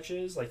criminal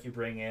sketches, like, you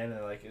bring in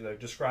and, like,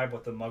 describe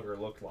what the mugger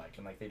looked like,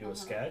 and, like, they do a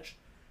sketch.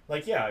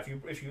 Like, yeah,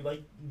 if you,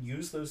 like,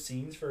 use those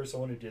scenes for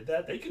someone who did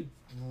that, they could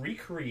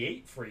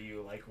recreate for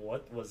you, like,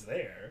 what was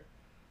there.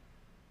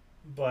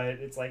 But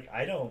it's like,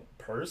 I don't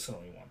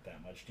personally want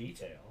that much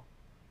detail.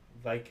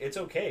 Like, it's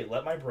okay.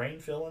 Let my brain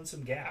fill in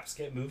some gaps.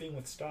 Get moving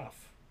with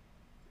stuff.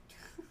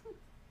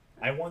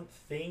 I want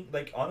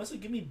honestly,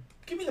 give me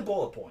the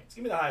bullet points.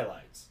 Give me the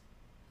highlights.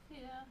 Yeah.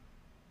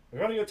 We're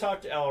going to go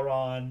talk to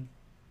Elrond.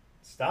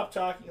 Stop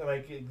talking.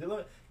 Like,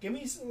 give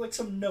me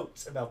some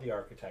notes about the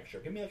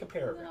architecture. Give me like a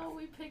paragraph. No,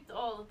 we picked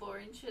all the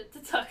boring shit to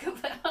talk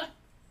about.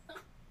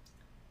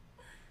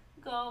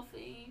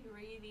 Golfing,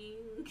 reading,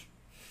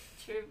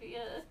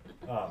 trivia.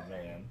 Oh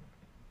man,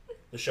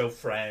 the show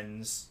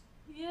Friends.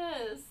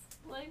 Yes.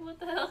 Like, what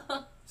the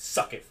hell?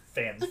 Suck it,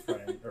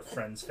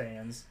 Friends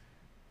fans.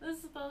 This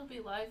is supposed to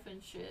be life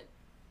and shit.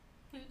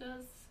 Who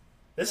does?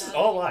 This is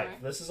all life.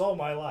 This is all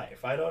my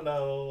life. I don't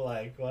know,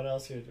 like, what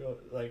else you're doing.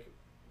 Like,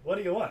 what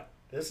do you want?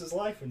 This is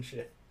life and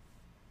shit.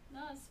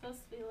 No, it's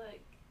supposed to be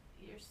like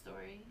your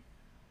story.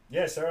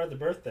 Yeah, Sarah, the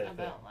birthday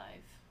about thing.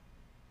 life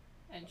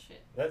and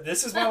shit.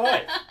 This is my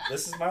life.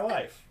 This is my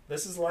life.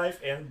 This is life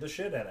and the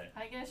shit in it.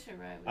 I guess you're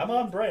right. I'm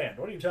on brand.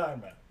 What are you talking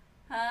about?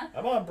 Huh?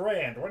 I'm on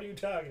brand. What are you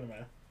talking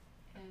about?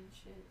 And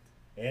shit.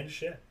 And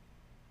shit.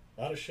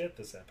 A lot of shit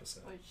this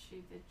episode. Which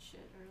she did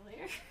shit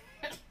earlier.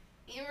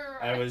 You were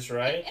right. I was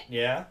right.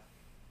 Yeah.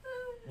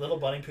 Little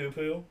bunny poo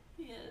poo.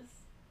 Yes.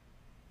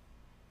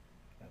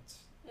 That's.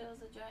 It was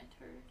a giant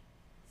turd.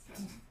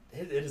 So.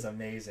 it is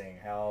amazing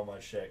how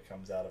much shit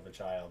comes out of a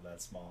child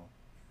that small.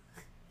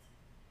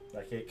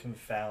 Like, it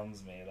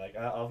confounds me. Like,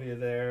 I'll be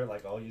there,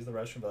 like, I'll use the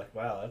restroom, be like,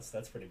 wow,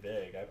 that's pretty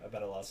big. I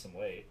bet I lost some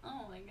weight.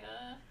 Oh my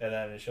god. And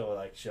then she'll,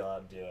 like, chill out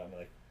and do it. I'm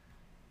like,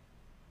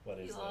 what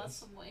is You this? lost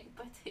some weight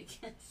by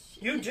taking a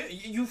shit.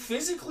 You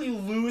physically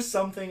lose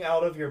something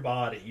out of your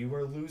body. You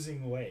are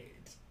losing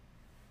weight.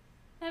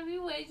 Have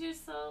you weighed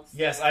yourself?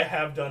 Yes, I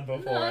have done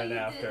before No, and you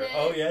after. didn't.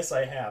 Oh, yes,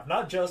 I have.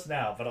 Not just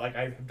now, but, like,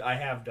 I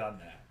have done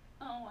that.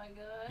 Oh my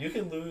god. You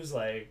can lose,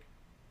 like,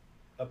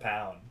 a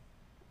pound.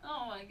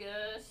 Oh my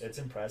gosh. It's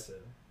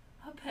impressive.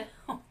 A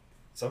pound.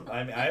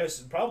 I mean, I was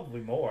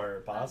probably more, I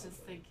was possibly.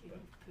 just thinking but-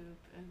 of poop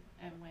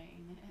and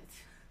weighing it.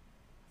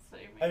 So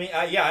you're I mean,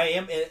 I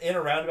am in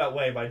a roundabout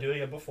way by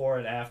doing it before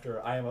and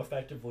after. I am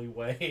effectively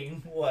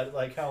weighing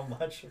how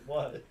much it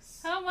was.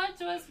 How much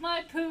was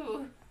my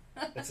poo?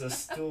 It's a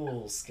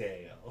stool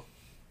scale.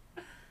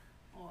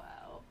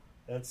 Wow.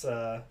 That's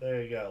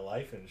there you go,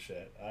 life and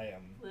shit. I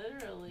am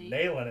Literally.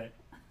 nailing it.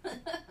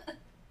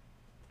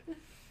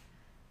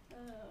 Oh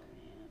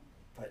man.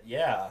 But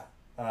yeah,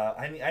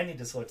 I need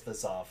to switch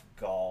this off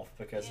golf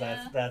because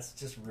Yeah. that's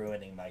just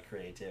ruining my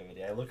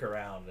creativity. I look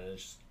around and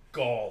it's just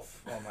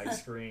golf on my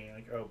screen.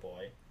 Like, oh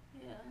boy.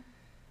 Yeah.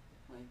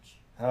 Which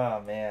Oh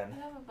I man.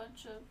 have a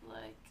bunch of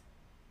like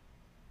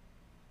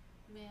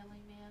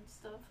manly man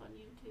stuff on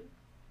YouTube.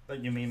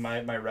 But you mean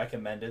my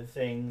recommended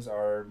things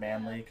are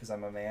manly because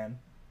I'm a man?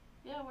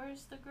 Yeah,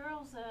 where's the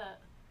girls at?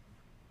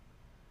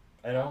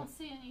 I don't.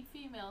 see any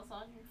females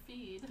on your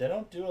feed. They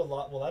don't do a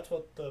lot. Well, that's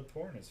what the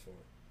porn is for.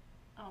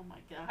 Oh my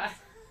god.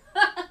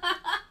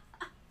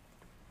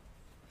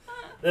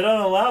 They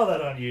don't allow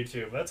that on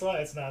YouTube. That's why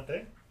it's not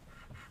there.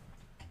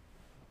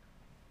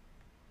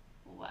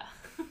 Wow.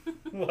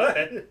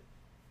 What?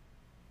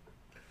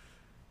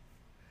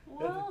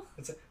 Well,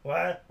 It's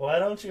why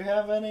don't you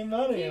have any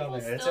money on People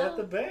there? It's still- at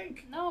the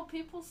bank. no,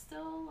 people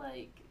still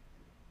like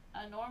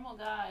a normal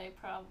guy,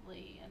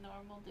 probably a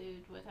normal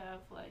dude would have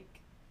like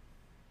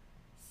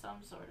some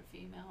sort of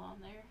female on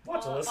there.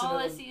 What, to all listen to all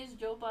I them? see is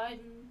Joe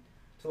Biden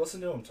To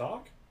listen to him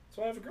talk. That's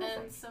why I have a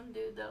girlfriend. and some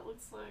dude that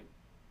looks like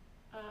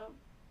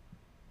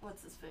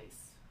what's his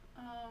face?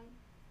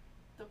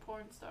 The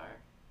porn star.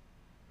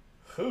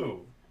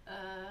 Who?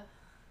 Uh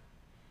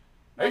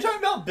Are you talking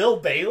about Bill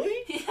Bailey?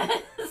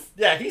 yes.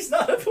 Yeah, he's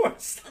not a porn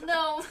star.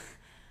 No.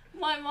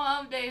 My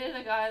mom dated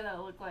a guy that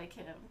looked like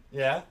him.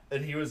 Yeah,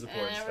 and he was a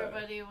porn And star.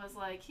 everybody was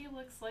like, he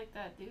looks like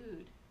that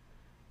dude.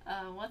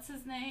 What's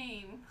his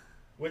name?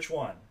 Which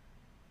one?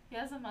 He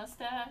has a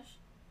mustache.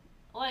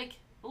 Like,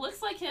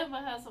 looks like him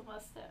but has a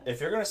mustache. If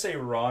you're gonna say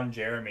Ron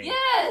Jeremy,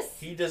 Yes!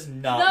 he does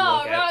not No,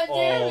 look Ron at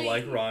all Jeremy.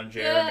 like Ron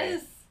Jeremy.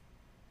 Yes!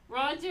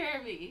 Ron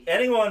Jeremy.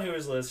 Anyone who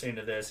is listening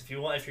to this, if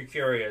you're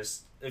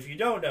curious, if you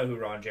don't know who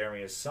Ron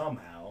Jeremy is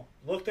somehow,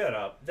 look that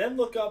up. Then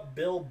look up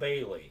Bill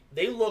Bailey.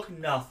 They look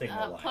nothing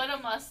alike. Put a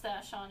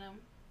mustache on him.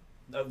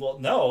 Well,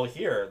 no,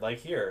 here.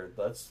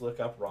 Let's look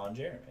up Ron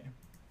Jeremy.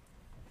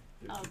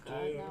 Oh god, now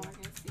we're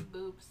gonna see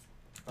boobs.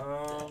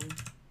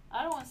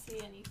 I don't want to see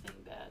anything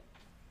bad.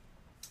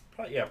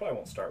 Probably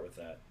won't start with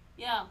that.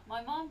 Yeah,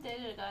 my mom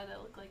dated a guy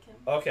that looked like him.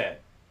 Okay.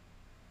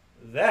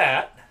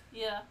 That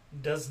Yeah.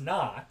 does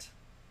not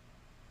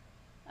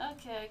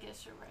Okay, I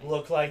guess you're right.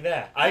 look like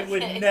that. I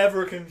would Okay.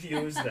 never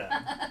confuse them.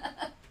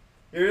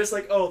 You're just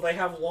like, oh, they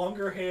have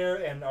longer hair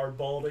and are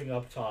balding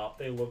up top.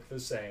 They look the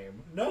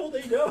same. No,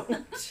 they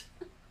don't.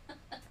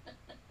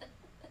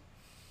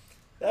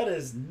 That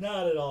is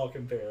not at all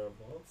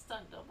comparable.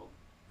 Stunt double.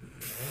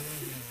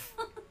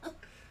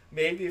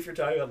 Maybe if you're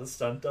talking about the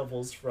stunt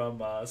doubles from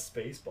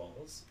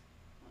Spaceballs.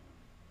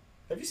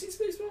 Have you seen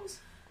Spaceballs?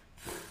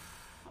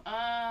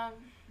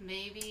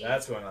 Maybe.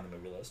 That's going on the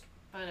movie list.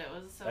 But it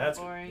was so That's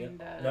boring yeah.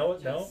 that No,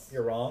 it no, just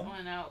you're wrong.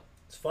 went out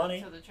It's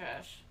funny. to the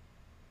trash.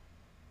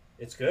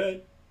 It's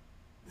good.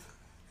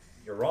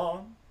 You're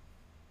wrong.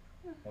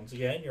 Once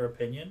again, your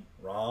opinion,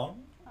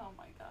 wrong. Oh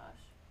my gosh.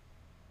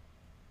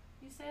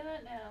 You say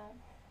that now.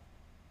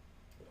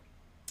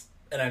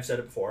 And I've said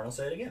it before and I'll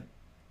say it again.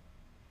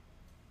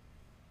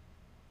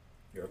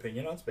 Your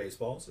opinion on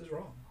Spaceballs is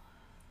wrong.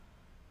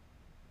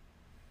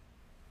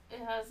 It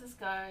has this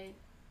guy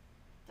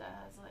that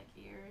has like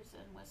ears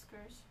and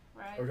whiskers,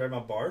 right? Are we talking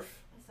about Barf?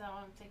 Is that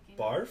what I'm thinking?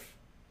 Barf?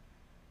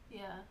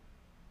 Yeah.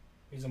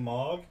 He's a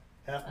Mog,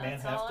 half man,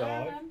 That's half all I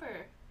dog.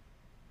 remember.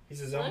 He's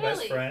his own Literally.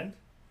 best friend.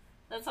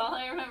 That's all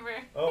I remember.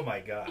 Oh my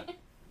god.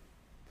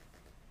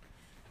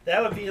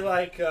 That would be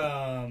like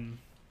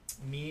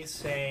me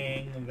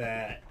saying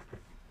that.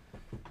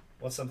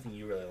 What's something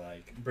you really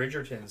like?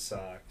 Bridgerton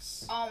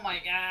sucks. Oh my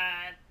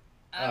god.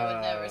 I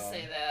would never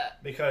say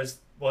that. Because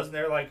wasn't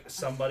there like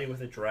somebody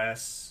with a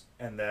dress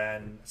and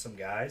then some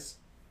guys?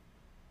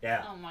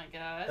 Yeah. Oh my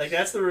gosh. Like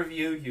that's the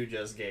review you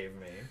just gave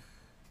me.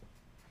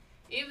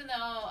 Even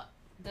though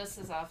this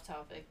is off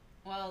topic.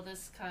 Well, this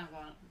is kind of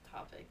on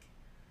topic.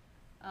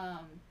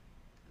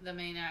 The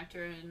main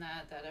actor in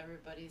that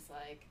everybody's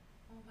like,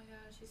 oh my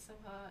gosh, he's so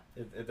hot.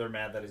 They're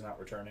mad that he's not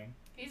returning.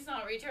 He's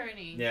not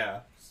returning. Yeah,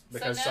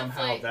 because So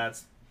somehow Netflix-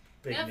 that's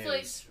big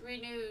Netflix news.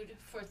 renewed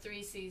for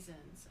 3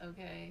 seasons,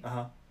 okay?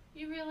 Uh-huh.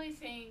 You really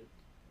think...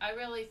 I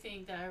really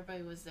think that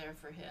everybody was there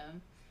for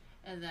him,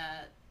 and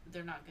that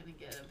they're not going to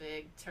get a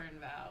big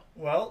turnabout.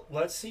 Well,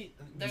 let's see.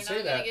 They're not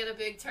going to get a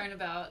big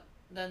turnabout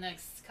the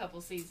next couple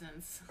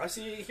seasons. I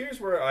see. Here's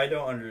where I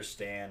don't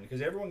understand,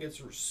 because everyone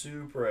gets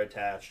super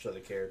attached to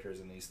the characters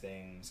in these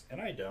things, and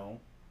I don't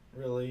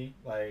really.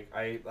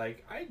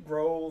 I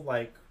grow,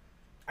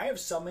 I have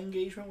some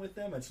engagement with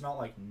them. It's not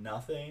like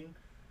nothing,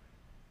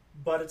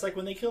 but it's like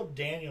when they killed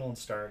Daniel in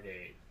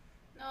Stargate.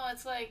 No,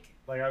 it's like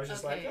I was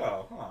just okay.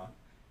 oh, huh.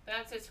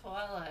 Back to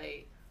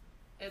Twilight.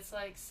 It's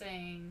like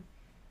saying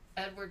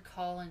Edward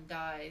Cullen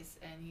dies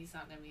and he's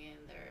not going to be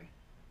in there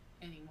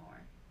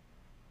anymore.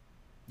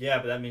 Yeah,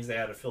 but that means they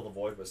had to fill the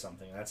void with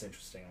something. That's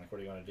interesting. What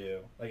are you going to do?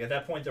 At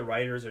that point, the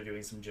writers are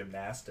doing some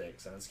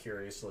gymnastics, and it's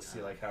curious to see,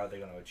 how are they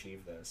going to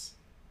achieve this?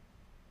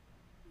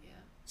 Yeah.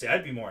 See,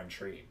 I'd be more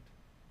intrigued.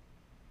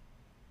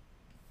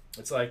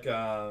 It's like,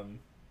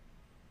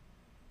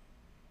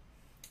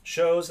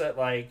 shows that,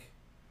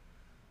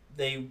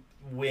 they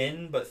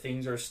win, but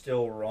things are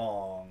still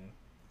wrong.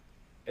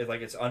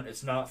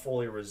 It's not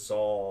fully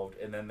resolved,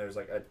 and then there's,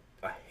 a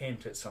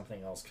hint at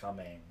something else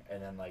coming,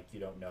 and then, you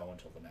don't know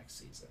until the next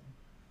season.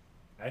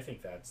 I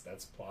think that's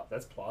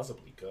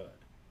plausibly good.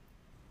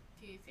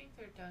 Do you think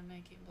they're done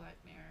making Black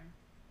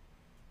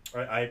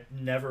Mirror? I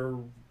never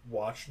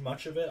watched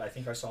much of it. I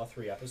think I saw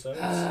 3 episodes.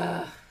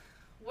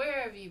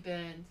 Where have you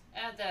been?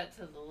 Add that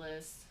to the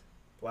list.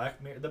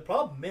 Black Mirror. The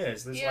problem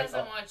is, he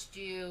hasn't watched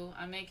you.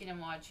 I'm making him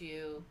watch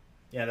you.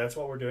 Yeah, that's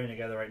what we're doing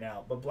together right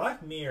now. But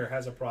Black Mirror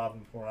has a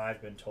problem, from what I've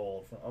been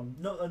told from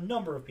a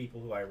number of people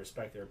who I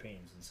respect their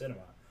opinions in cinema,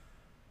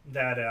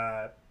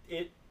 that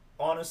it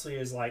honestly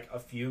is a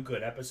few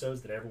good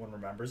episodes that everyone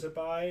remembers it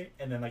by,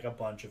 and then a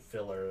bunch of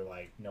filler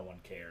no one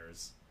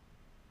cares.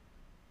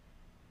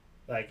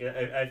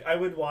 I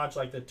would watch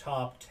the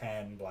top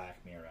 10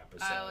 Black Mirror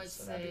episodes. I would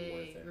and that'd be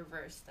worth say it.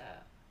 reverse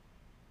that.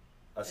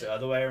 That's the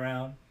other way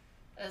around.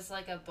 It's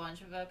a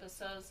bunch of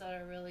episodes that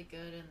are really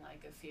good and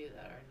a few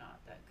that are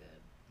not that good.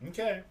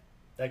 Okay,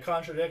 that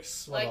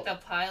contradicts. The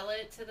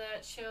pilot to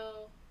that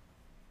show.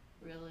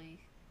 Really,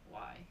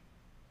 why?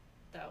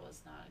 That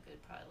was not a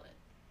good pilot.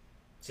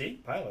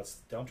 See, pilots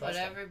don't trust.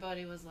 But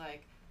everybody was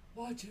like,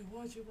 watch it.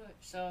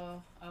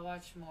 So I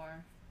watched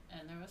more,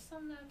 and there was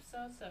some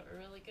episodes that were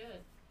really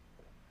good.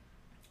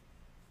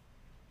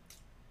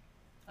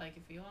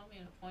 If you want me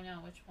to point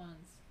out which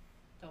ones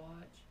to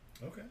watch.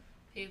 Okay.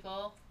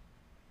 People.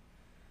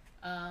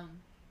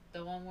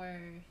 The one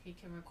where he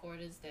can record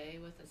his day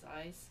with his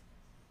eyes.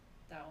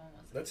 That one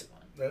was a good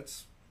one.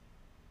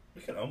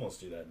 We can almost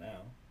do that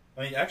now.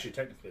 I mean, actually,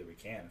 technically, we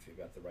can if you've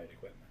got the right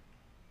equipment.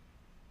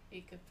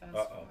 He could fast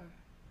forward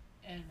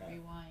and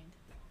rewind.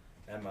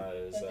 Emma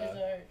is.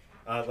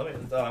 I'm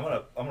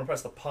gonna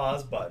press the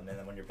pause button, and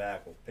then when you're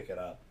back, we'll pick it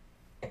up.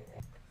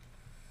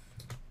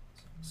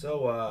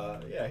 So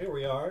here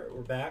we are.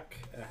 We're back.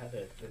 I had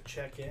to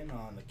check in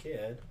on the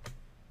kid,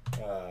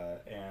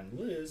 and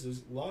Liz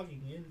is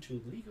logging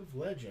into League of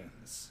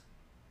Legends,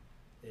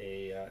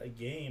 a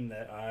game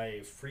that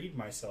I freed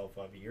myself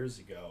of years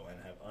ago and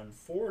have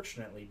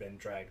unfortunately been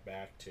dragged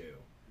back to.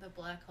 The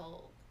black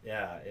hole.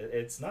 Yeah,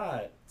 it's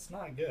not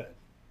good.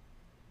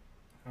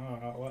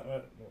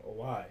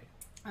 Why?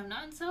 I'm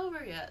not in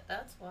silver yet.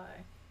 That's why.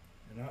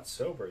 You're not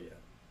sober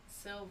yet.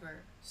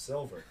 Silver.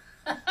 Silver.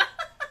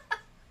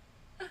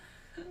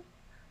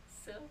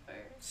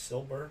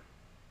 Silver.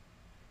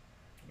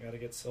 You gotta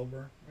get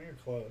silver. Well, you're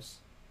close.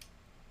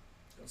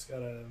 Just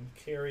gotta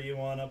carry you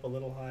on up a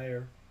little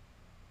higher.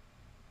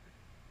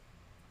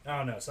 I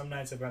don't know. Some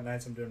nights I've got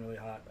nights I'm doing really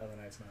hot. Other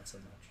nights not so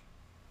much.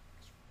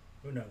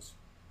 Who knows?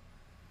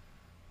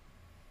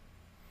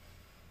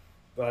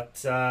 But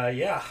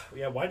yeah.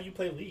 Why do you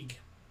play League?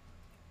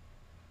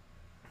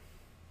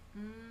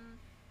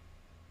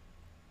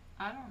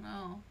 I don't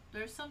know.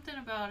 There's something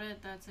about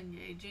it that's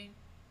engaging.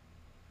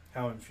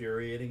 How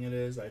infuriating it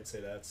is. I'd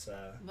say that's.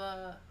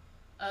 But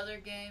other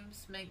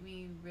games make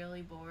me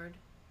really bored.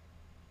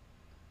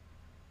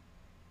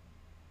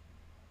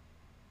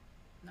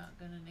 Not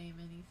gonna name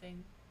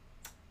anything.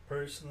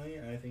 Personally,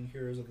 I think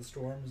Heroes of the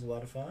Storm is a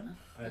lot of fun.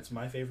 It's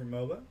my favorite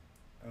MOBA.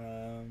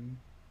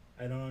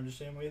 I don't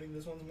understand why you think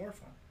this one's more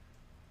fun.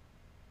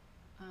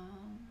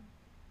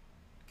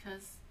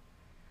 Cause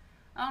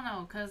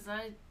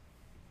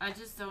I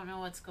just don't know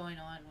what's going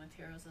on with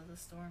Heroes of the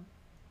Storm.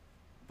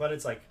 But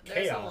it's chaos,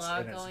 There's a lot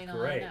and it's going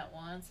great. on at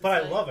once.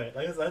 But I love it.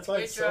 That's why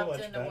it's so much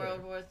better. You're dropped into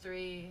World War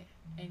III,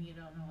 and you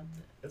don't know what to...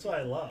 That's what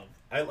I love.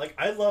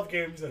 I love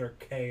games that are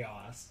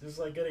chaos. Just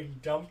getting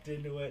dumped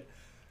into it.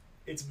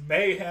 It's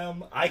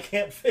mayhem. I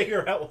can't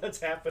figure out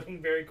what's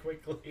happening very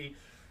quickly.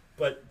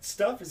 But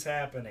stuff is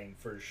happening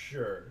for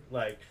sure.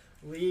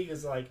 League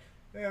is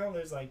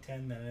there's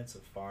 10 minutes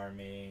of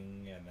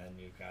farming, and then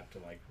you've got to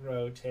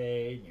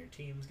rotate, and your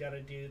team's got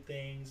to do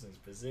things, and it's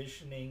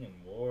positioning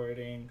and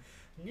warding.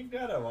 You've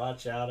got to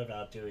watch out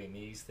about doing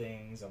these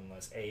things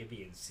unless A,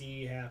 B, and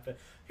C happen.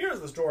 Here's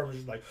the storm, it's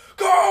just like,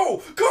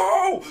 go,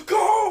 go,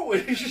 go!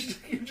 And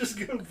you're just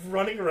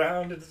running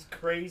around, and it's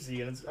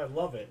crazy, and I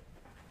love it.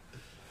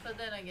 But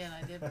then again,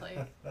 I did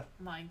play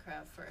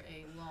Minecraft for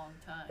a long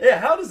time. Yeah,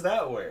 how does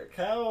that work?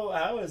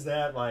 How is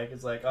that like?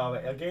 It's like, oh,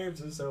 a game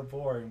is so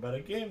boring, but a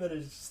game that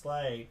is just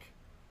like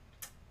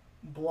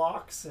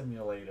Block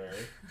Simulator.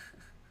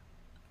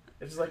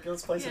 It's like,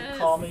 let's play some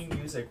calming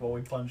music while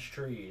we punch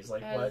trees.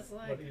 Like, what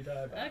are you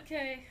talking about?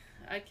 Okay,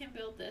 I can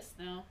build this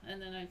now,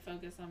 and then I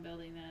focus on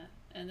building that,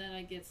 and then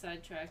I get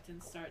sidetracked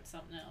and start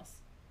something else.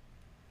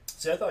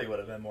 See, I thought you would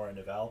have been more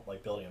into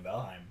building in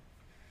Valheim.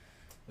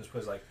 This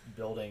was like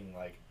building,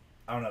 like,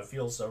 I don't know, it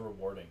feels so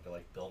rewarding to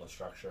like build a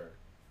structure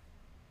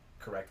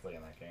correctly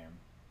in that game.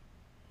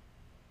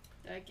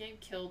 That game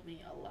killed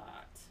me a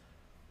lot.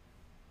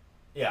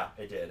 Yeah,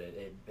 it did.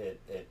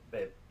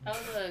 It oh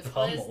look,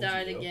 Liz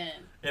died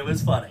again. It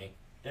was funny.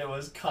 It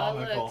was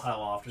comical how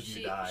often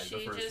you died the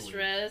first week. She just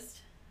rezzed,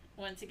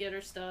 went to get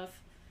her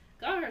stuff,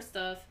 got her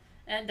stuff,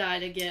 and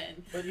died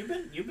again. But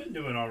you've been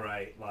doing all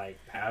right, like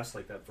past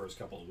like that first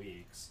couple of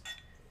weeks.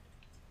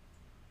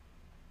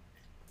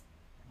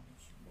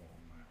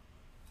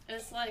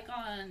 It's like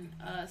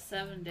on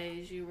 7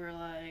 days you were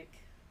like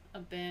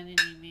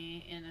abandoning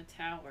me in a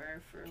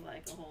tower for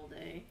like a whole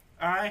day.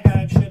 I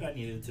had shit I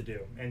needed to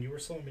do, and you were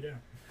slowing me down.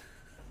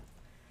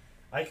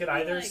 I could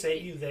either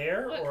save you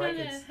there, or I could... What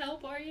kind of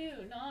help are you?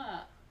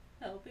 Not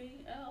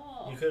helping at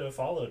all. You could have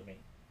followed me.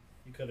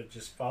 You could have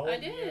just followed me. I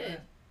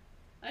did.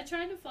 I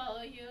tried to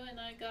follow you, and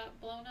I got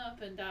blown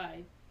up and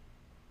died.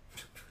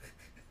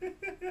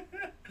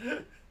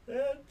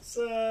 That's,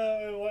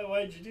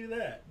 why'd you do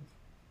that?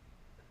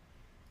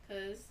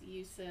 Because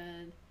you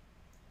said,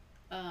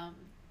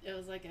 it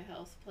was like a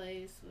health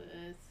place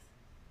with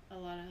a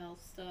lot of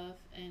health stuff,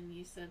 and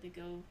you said to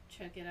go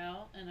check it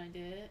out, and I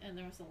did, and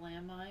there was a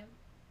landmine.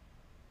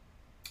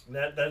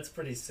 That's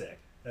pretty sick.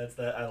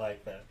 I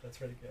like that. That's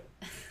pretty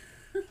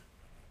good.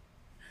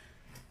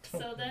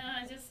 So then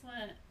I just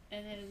went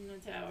and hid in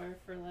the tower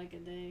for like a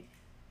day.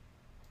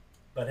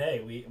 But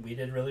hey, we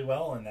did really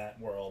well in that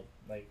world.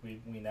 Like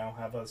we now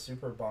have a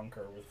super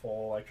bunker with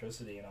full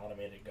electricity and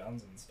automated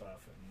guns and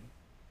stuff. And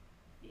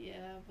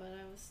yeah, but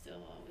I was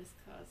still always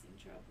causing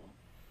trouble.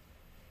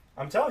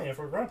 I'm telling you, if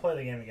we're going to play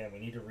the game again, we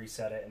need to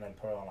reset it and then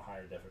put it on a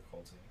higher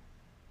difficulty.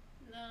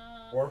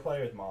 No. Or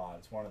play with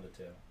mods, one of the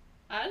two.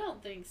 I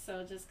don't think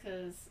so, just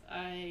because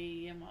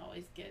I am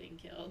always getting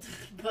killed.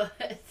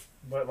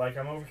 But like,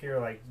 I'm over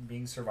here, like,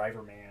 being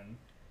Survivor Man.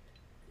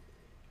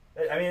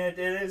 I mean, it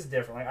is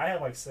different. Like, I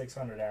have, like,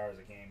 600 hours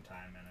of game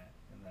time in it.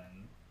 And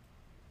then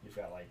you've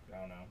got, like, I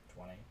don't know,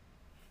 20.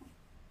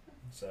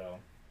 So,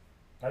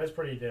 that is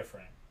pretty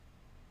different.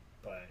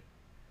 But,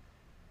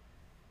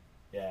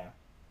 yeah.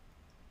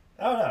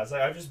 I don't know. It's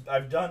like,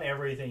 I've done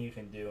everything you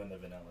can do in the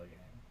vanilla game.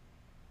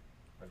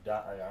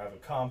 I've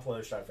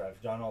accomplished,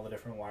 I've done all the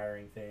different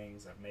wiring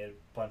things, I've made a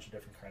bunch of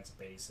different kinds of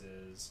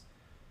bases,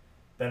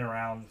 been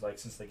around, like,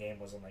 since the game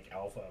was in, like,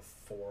 alpha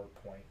 4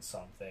 point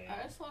something.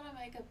 I just want to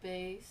make a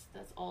base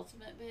that's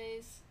ultimate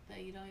base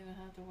that you don't even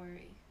have to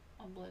worry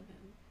on Blood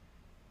Moon.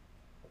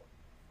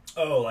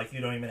 Oh, like, you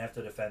don't even have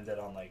to defend it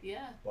on, like,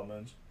 Blood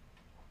Moons?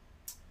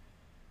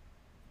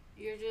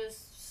 You're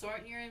just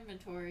sorting your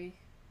inventory,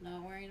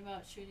 not worrying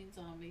about shooting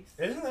zombies.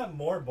 Isn't that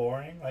more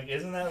boring? Like,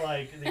 isn't that,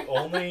 like, the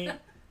only...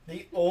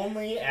 The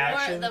only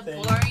action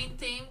thing... The boring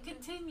thing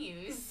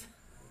continues.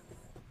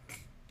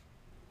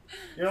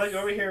 You're, like,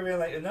 over here being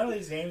like, none of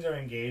these games are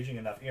engaging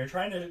enough. You're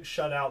trying to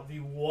shut out the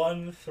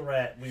one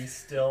threat we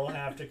still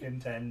have to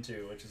contend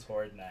to, which is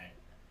Horde Night.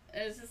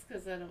 It's just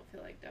because I don't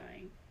feel like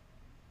dying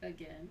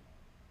again.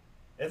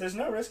 If there's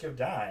no risk of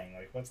dying,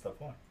 like, what's the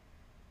point?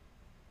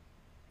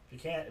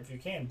 If you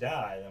can't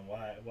die, then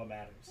what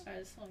matters? I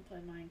just want to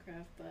play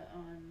Minecraft, but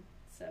on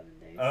 7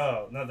 days.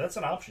 Oh, no, that's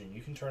an option.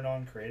 You can turn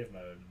on creative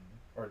mode.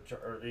 Or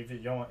if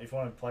you want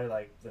to play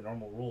like the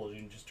normal rules, you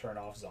can just turn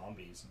off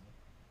zombies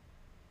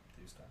and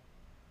do stuff.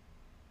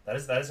 That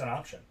is an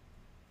option.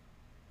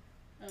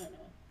 I don't know.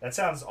 That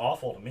sounds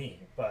awful to me,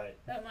 but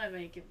that might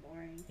make it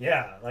boring.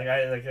 Yeah,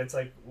 it's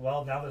like,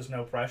 well, now there's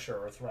no pressure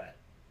or threat.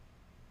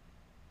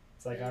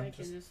 It's like I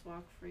can just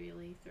walk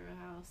freely through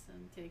a house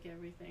and take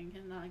everything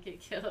and not get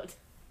killed.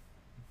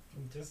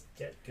 Just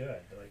get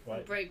good. Like what?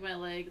 I'll break my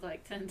leg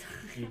like 10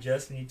 times. You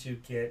just need to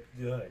get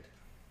good.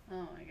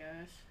 Oh my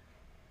gosh.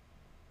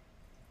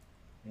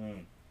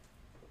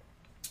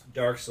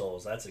 Dark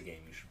Souls, that's a game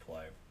you should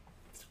play.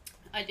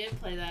 I did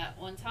play that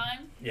one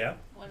time. Yeah?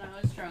 When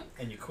I was drunk.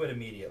 And you quit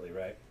immediately,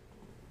 right?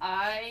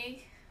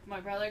 My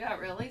brother got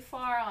really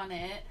far on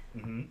it.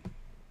 Mm-hmm.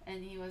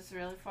 And he was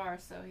really far,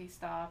 so he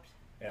stopped,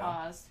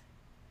 paused.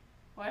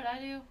 What did I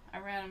do? I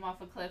ran him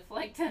off a cliff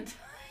like 10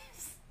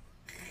 times.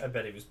 I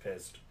bet he was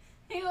pissed.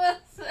 He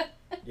was.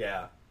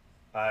 Yeah.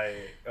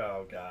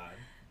 Oh God.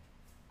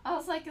 I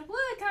was like,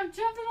 look, I'm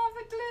jumping off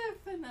a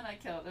cliff, and then I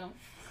killed him.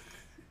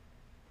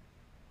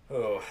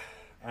 Oh,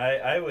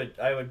 I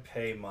would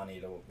pay money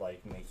to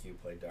like make you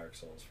play Dark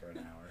Souls for an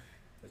hour.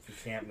 Like you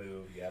can't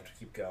move. You have to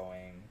keep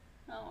going.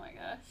 Oh my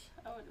gosh,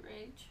 I would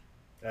rage.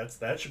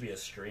 That should be a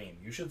stream.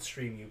 You should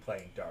stream you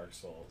playing Dark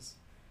Souls.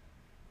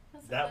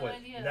 That's a That good would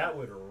idea. that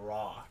would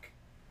rock.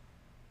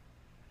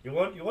 You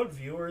want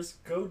viewers?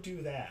 Go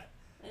do that.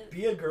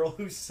 Be a girl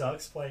who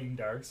sucks playing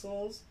Dark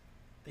Souls.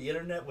 The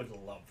internet would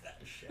love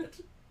that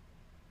shit.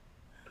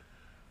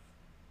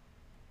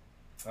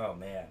 Oh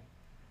man,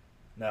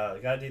 no,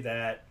 gotta do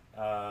that.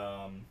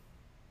 I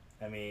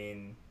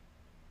mean,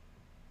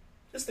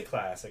 just the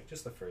classic,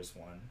 just the first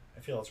one.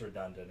 I feel it's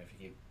redundant if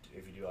you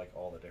do like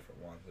all the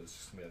different ones. It's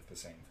just gonna be like the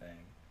same thing.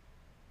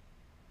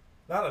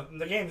 Not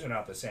the games are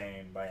not the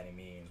same by any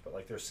means, but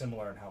like they're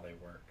similar in how they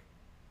work.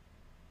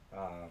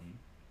 I'm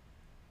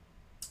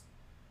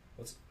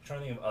trying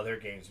to think of other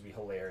games would be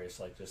hilarious,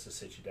 like just to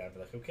sit you down and be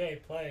like,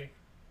 okay, play,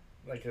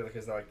 like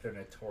because they're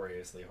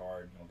notoriously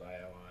hard and you'll die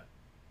a lot.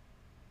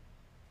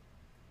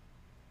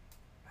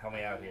 Help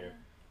me out here.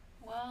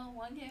 Well,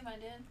 one game I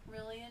did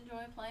really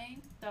enjoy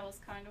playing that was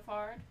kind of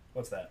hard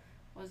What's that?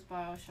 was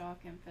BioShock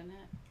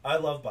Infinite. I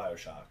love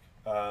BioShock.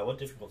 What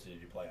difficulty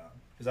did you play on?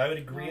 Because I would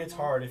agree it's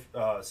Normal. hard if...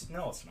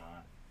 no, it's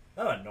not.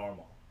 Not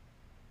normal.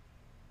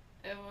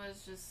 It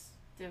was just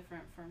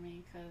different for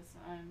me because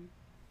I'm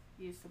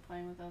used to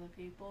playing with other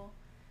people,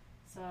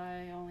 so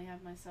I only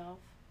have myself.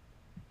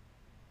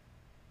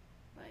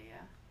 But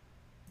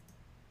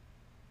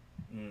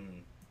yeah.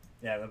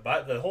 Yeah,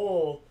 the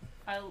whole...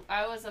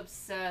 I was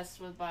obsessed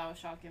with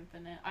BioShock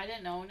Infinite. I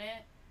didn't own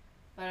it,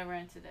 but I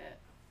rented it.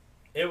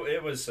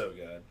 It was so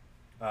good.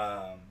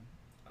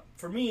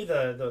 For me,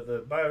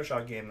 the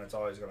BioShock game that's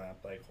always going to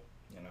like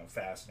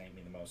fascinate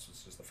me the most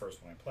is just the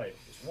first one I played,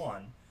 which is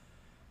 1.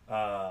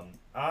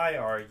 I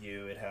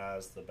argue it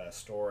has the best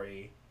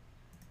story.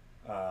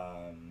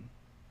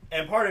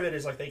 And part of it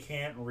is like they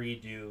can't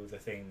redo the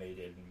thing they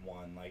did in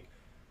 1. Like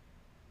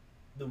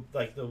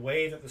the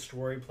way that the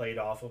story played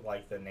off of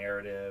like the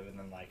narrative, and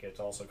then like it's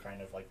also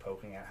kind of like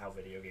poking at how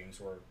video games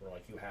work, where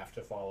like you have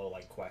to follow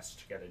like quests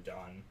to get it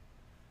done.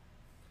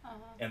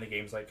 And the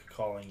game's like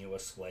calling you a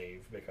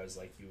slave because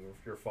like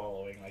you're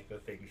following like the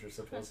things you're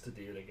supposed to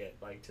do to get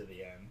like to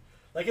the end.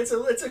 Like it's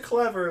a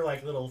clever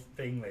like little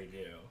thing they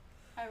do.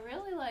 I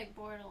really like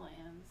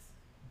Borderlands.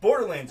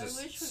 Borderlands I is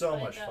wish we so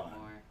played much that fun.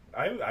 more.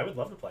 I would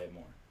love to play it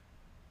more.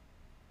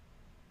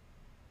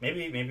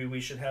 Maybe we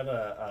should have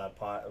a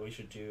pot. We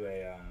should do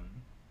a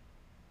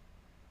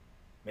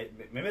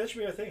maybe that should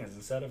be our thing. Is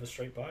instead of a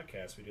straight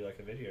podcast, we do like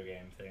a video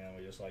game thing and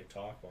we just like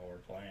talk while we're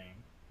playing.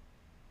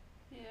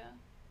 Yeah.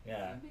 Yeah.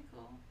 That'd be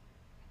cool.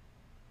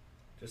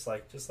 Just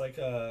like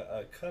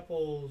a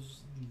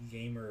couples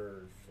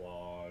gamer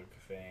vlog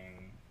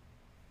thing.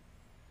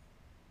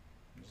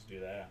 Just do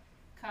that.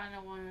 Kind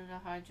of wanted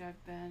to hijack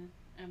Ben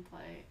and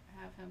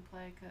have him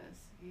play because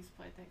he's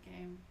played that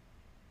game.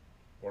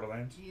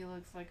 Borderlands. He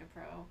looks like a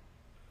pro.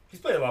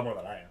 He's played a lot more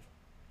than I have.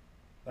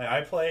 Like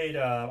I played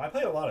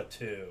a lot of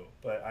 2,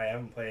 but I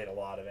haven't played a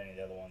lot of any of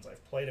the other ones.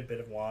 I've played a bit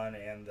of 1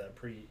 and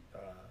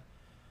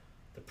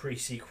the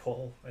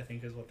pre-sequel, I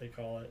think is what they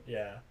call it.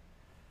 Yeah.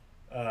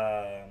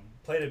 I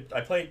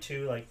played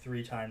 2 like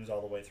 3 times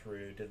all the way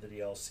through. Did the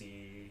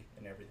DLC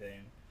and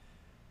everything.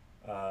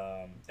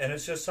 And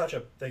it's just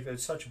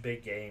it's such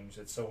big games.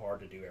 It's so hard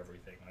to do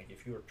everything. Like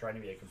if you were trying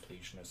to be a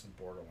completionist in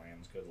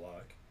Borderlands, good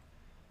luck.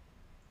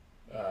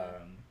 Yeah.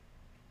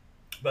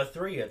 But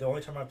 3, the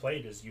only time I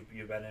played is you've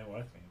been in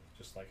with me,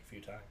 just like a few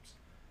times.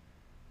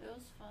 It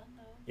was fun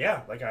though.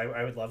 Yeah, like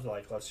I would love to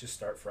like let's just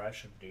start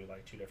fresh and do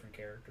like 2 different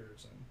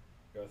characters and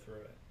go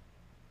through it.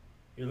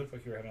 You look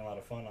like you were having a lot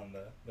of fun on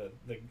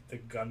the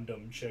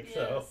Gundam chick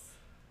though.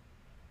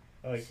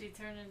 Like She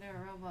turned into a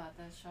robot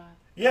that shot.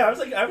 yeah, I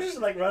was just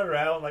like running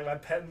around like my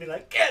pet and be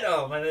like get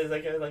him, and it's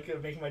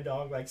like making my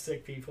dog like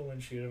sick people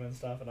and shoot him and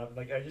stuff, and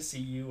I just see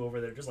you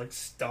over there just like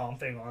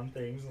stomping on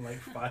things and like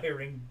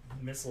firing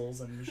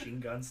missiles and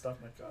machine gun stuff.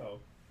 I'm like oh,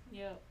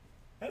 Yep.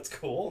 that's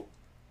cool.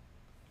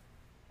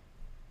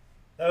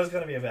 That was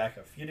gonna be a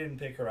backup. If you didn't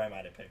pick her, I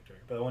might have picked her.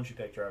 But once you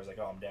picked her, I was like,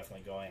 oh, I'm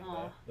definitely going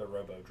the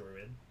Robo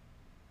Druid.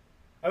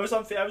 I was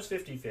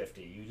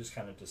 50-50. You just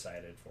kind of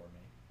decided for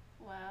me.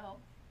 Wow.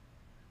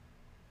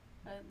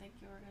 I didn't think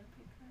you were gonna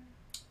pick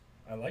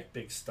her. I like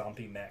big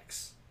stompy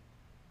mechs.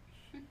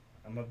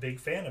 I'm a big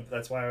fan of.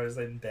 That's why I was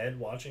in bed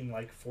watching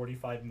like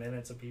 45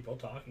 minutes of people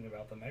talking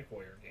about the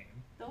MechWarrior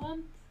game.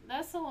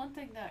 That's the one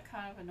thing that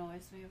kind of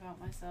annoys me about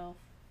myself.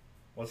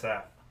 What's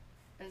that?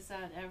 Is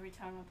that every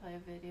time I play a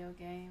video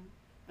game,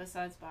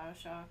 besides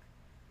BioShock,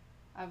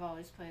 I've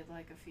always played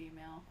like a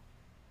female.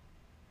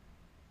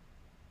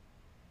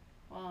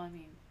 Well, I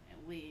mean,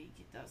 in League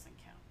it doesn't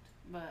count,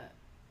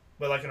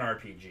 But like an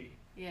RPG.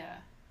 yeah,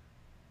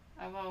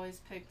 I've always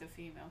picked a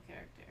female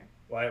character.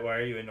 Why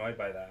are you annoyed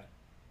by that?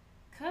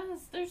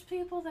 'Cause there's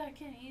people that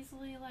can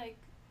easily like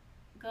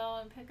go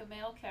and pick a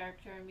male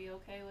character and be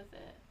okay with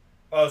it.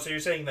 Oh, so you're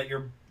saying that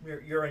you're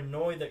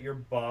annoyed that you're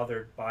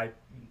bothered by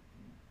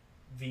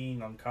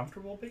being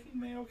uncomfortable picking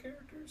male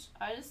characters?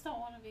 I just don't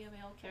want to be a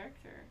male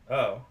character.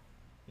 Oh,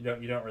 you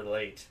don't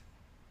relate.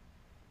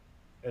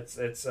 It's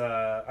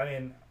I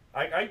mean,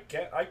 I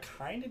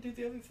kind of do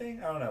the other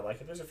thing. I don't know. Like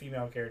if there's a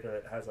female character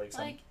that has like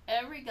some, Like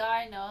every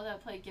guy I know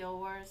that played Guild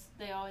Wars,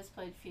 they always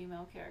played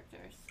female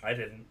characters. I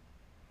didn't.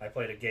 I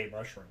played a gay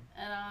mushroom.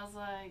 And I was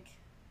like,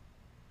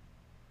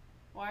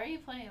 why are you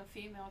playing a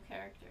female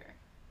character?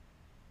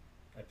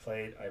 I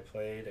played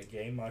a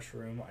gay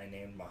mushroom I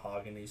named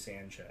Mahogany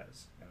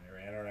Sanchez, and I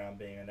ran around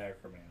being a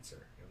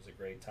necromancer. It was a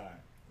great time.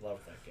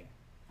 Loved that game.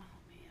 Oh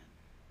man,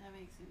 that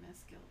makes me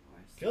miss Guild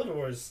Wars. Guild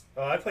Wars.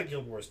 Oh, I played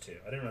Guild Wars 2.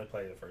 I didn't really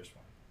play the first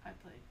one. I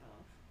played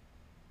both.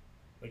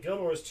 But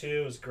Guild Wars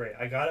 2 was great.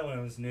 I got it when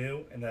it was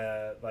new, and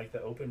the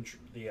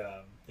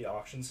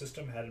auction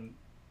system hadn't.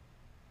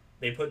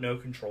 They put no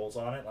controls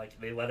on it. Like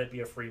they let it be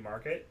a free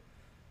market,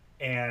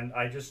 and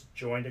I just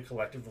joined a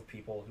collective of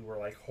people who were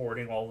like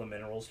hoarding all the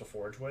minerals to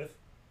forge with,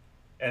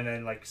 and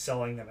then like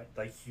selling them at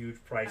like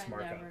huge price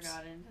markups. I never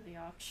got into the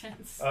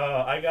auctions.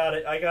 I got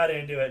it. I got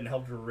into it and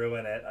helped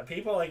ruin it.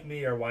 People like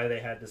me are why they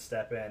had to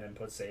step in and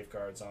put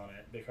safeguards on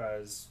it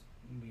because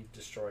we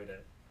destroyed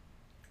it.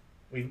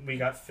 We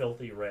got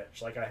filthy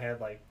rich. Like I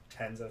had like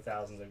tens of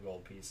thousands of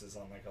gold pieces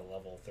on like a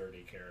level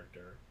 30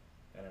 character,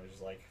 and it was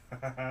just like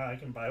I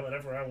can buy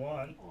whatever I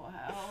want.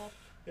 Wow.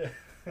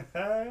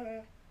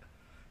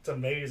 It's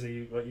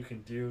amazing what you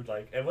can do.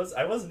 Like I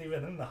wasn't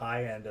even in the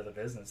high end of the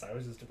business. I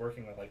was just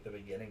working with like the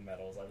beginning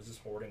metals. I was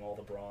just hoarding all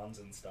the bronze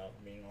and stuff.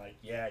 I mean, like,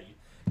 yeah,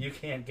 you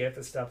can't get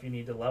the stuff you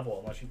need to level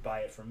unless you buy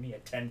it from me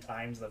at 10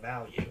 times the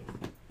value.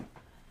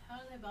 How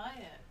do they buy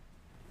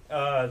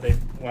it? They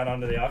went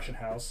onto the auction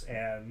house,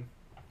 and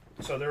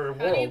so there were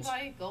worlds. How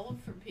do you buy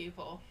gold from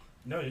people?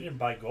 No, you didn't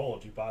buy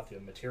gold. You bought the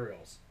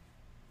materials.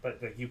 But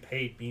like you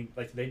paid me,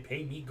 like they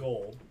paid me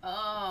gold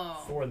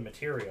for the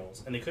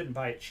materials, and they couldn't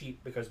buy it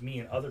cheap because me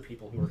and other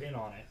people who were in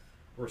on it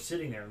were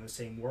sitting there in the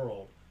same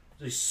world,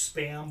 just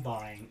spam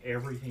buying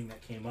everything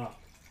that came up.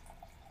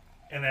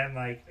 And then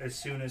like as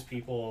soon as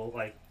people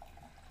like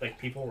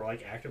people were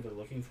like actively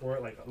looking for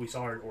it, like we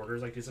saw our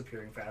orders like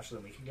disappearing faster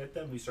than we could get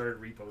them, we started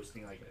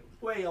reposting like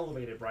way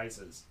elevated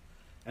prices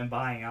and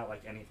buying out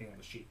like anything that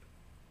was cheap.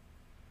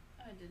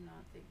 I did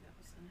not think that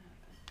was gonna happen.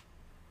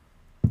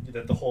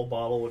 That the whole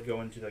bottle would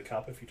go into the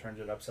cup if you turned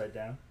it upside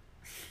down?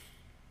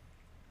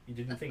 You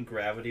didn't think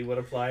gravity would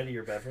apply to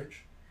your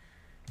beverage?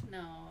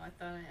 No, I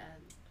thought I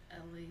had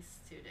at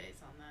least 2 days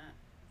on that.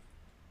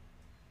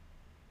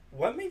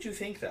 What made you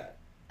think that?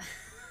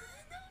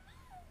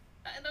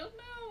 I don't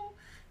know.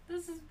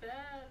 This is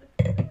bad.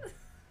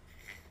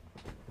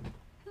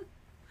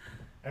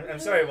 I'm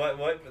sorry, what,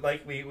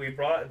 like, we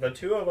brought, the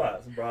two of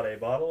us brought a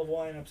bottle of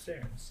wine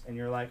upstairs, and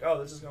you're like, oh,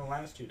 this is going to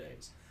last 2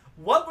 days.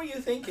 What were you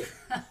thinking?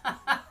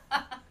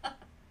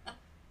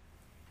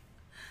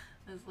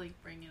 It's like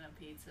bringing a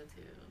pizza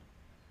to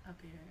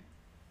up here.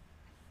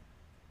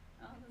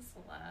 Oh, this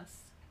will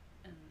last,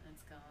 and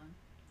it's gone.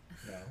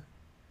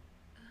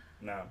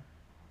 No.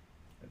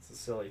 It's a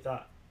silly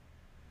thought.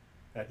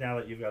 Like now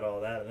that you've got all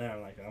that in there,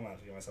 I'm like, I'm going to have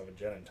to get myself a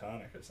gin and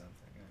tonic or something.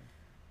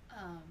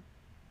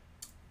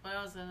 What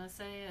I was gonna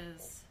say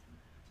is,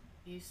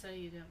 you say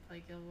you didn't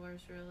play Guild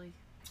Wars, really?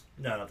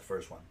 No, not the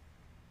first one.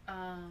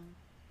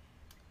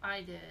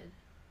 I did.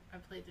 I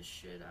played the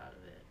shit out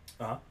of it.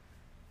 Uh-huh.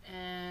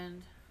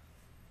 And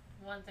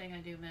one thing I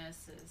do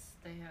miss is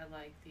they had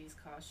like these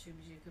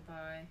costumes you could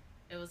buy.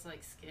 It was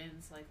like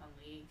skins, like on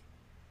League,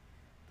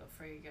 but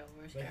for your Guild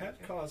Wars They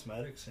character. had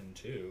cosmetics in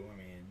too. I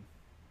mean,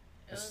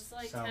 It was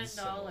like sounds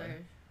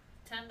similar.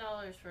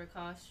 $10 for a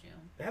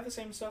costume. They have the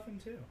same stuff in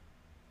too.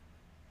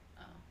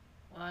 Oh,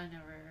 well, I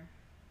never.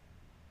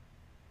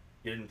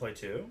 You didn't play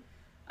 2?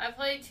 I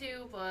played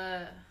 2,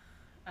 but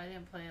I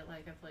didn't play it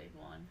like I played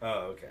 1.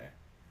 Oh, okay.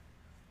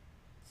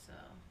 So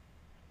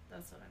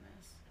that's what I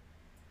miss.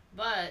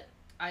 But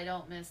I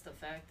don't miss the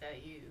fact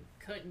that you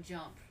couldn't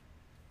jump.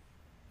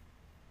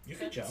 You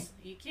could jump.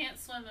 You can't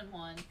swim in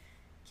 1.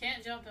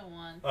 Can't jump in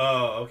 1.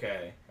 Oh,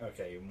 okay.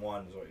 Okay,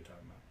 1 is what you're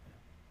talking about. Yeah.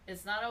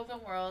 It's not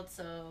open world,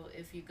 so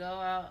if you go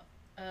out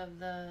of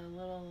the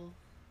little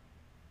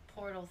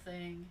portal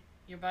thing,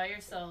 you're by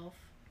yourself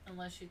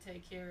unless you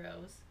take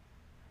heroes.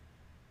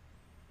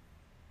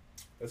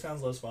 That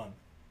sounds less fun.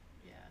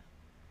 Yeah.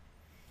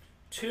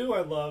 2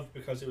 I loved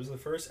because it was the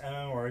first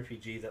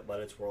MMORPG that let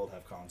its world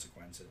have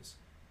consequences.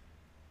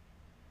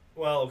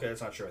 Well, okay,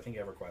 that's not true. I think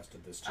EverQuest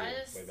did this too,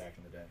 way back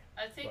in the day.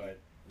 I think but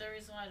the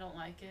reason why I don't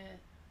like it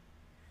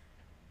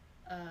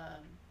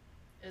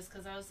is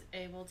because I was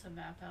able to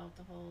map out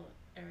the whole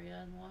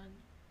area in 1.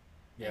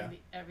 yeah. And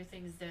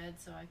everything's dead,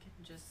 so I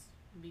can just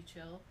be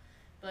chill.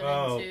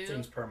 But in 2,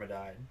 things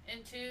perma-died.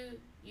 in 2,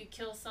 you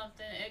kill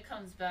something, it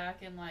comes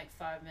back in like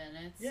 5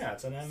 minutes. Yeah,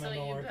 it's an MMORPG. So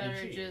you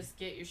better just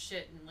get your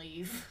shit and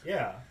leave.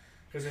 Yeah,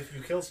 because if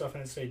you kill stuff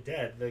and it stayed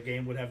dead, the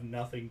game would have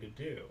nothing to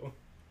do.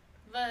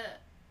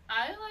 But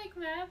I like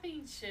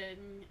mapping shit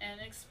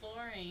and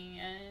exploring,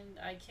 and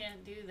I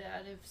can't do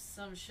that if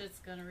some shit's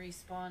gonna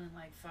respawn in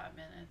like 5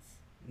 minutes.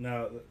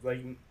 No,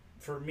 like,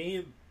 for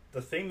me,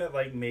 the thing that,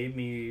 like, made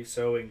me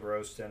so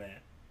engrossed in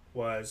it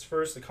was,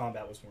 first, the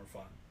combat was more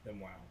fun than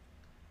WoW.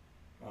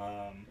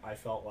 I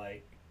felt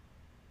like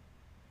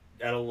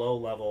at a low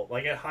level,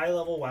 like at high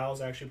level, WoW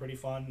is actually pretty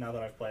fun. Now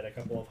that I've played a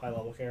couple of high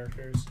level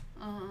characters,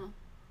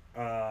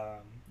 I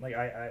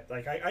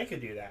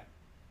could do that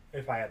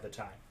if I had the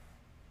time.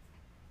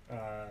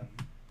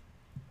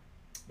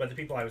 But the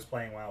people I was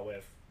playing WoW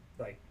with,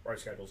 like, our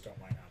schedules don't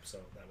line up, so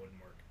that wouldn't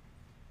work.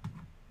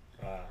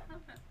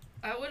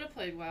 I would have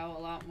played WoW a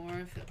lot more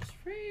if it was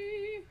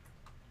free.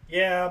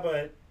 Yeah,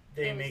 but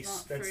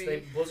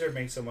Blizzard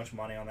makes so much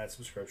money on that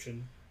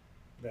subscription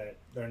that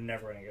they're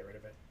never going to get rid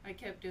of it. I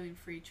kept doing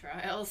free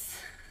trials.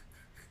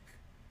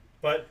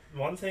 But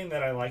one thing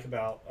that I like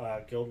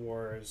about Guild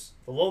Wars,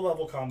 the low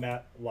level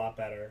combat a lot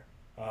better.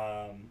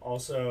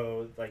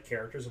 Also, like,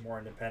 characters are more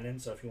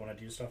independent, so if you want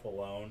to do stuff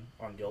alone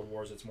on Guild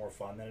Wars, it's more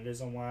fun than it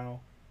is on WoW.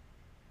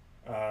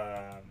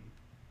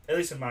 At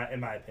least in my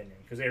opinion,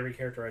 because every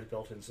character has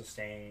built-in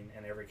sustain,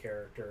 and every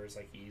character is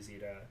like easy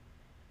to.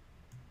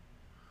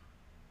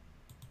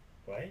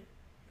 What?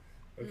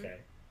 Okay,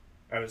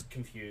 I was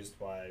confused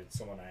why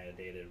someone I had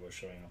dated was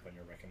showing up on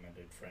your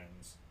recommended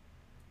friends.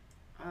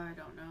 I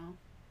don't know.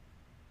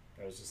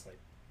 I was just like,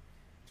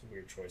 it's a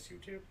weird choice,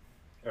 YouTube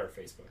or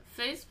Facebook.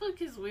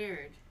 Facebook is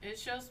weird. It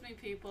shows me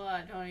people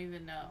I don't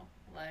even know,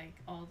 like,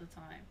 all the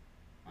time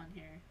on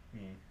here.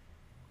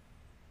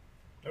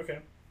 Okay.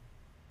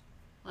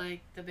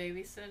 Like the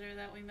babysitter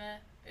that we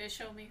met, it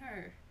showed me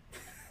her.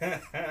 I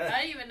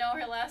didn't even know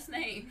her last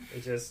name.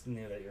 It just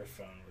knew that your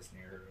phone was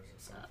near hers or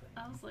something.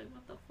 I was like,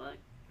 what the fuck?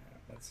 Yeah,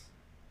 that's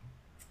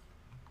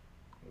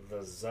the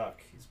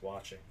Zuck. He's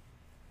watching.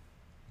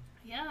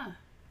 Yeah.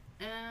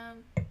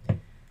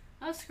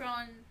 I was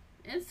scrolling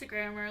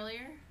Instagram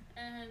earlier,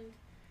 and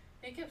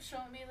it kept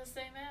showing me the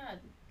same ad.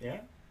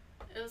 Yeah?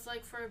 It was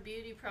like for a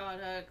beauty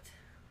product,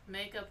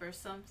 makeup or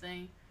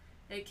something.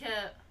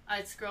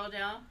 I'd scroll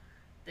down.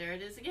 There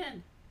it is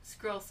again.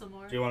 Scroll some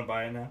more. Do you want to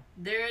buy it now?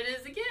 There it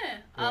is again.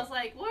 Yeah. I was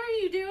like, what are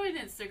you doing,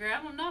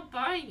 Instagram? I'm not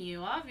buying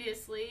you.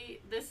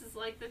 Obviously, this is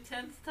like the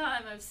 10th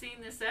time I've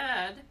seen this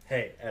ad.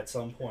 Hey, at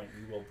some point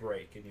you will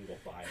break and you will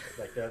buy it.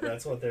 Like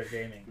that's what they're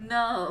gaming.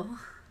 No.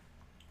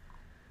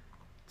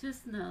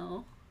 Just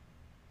no.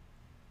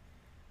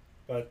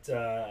 But,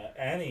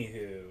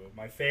 anywho,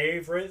 my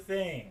favorite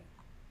thing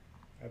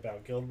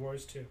about Guild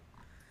Wars 2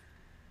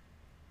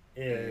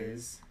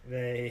 is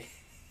they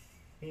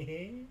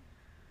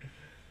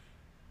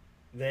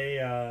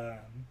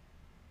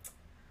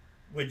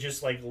would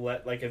just like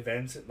let like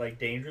events, like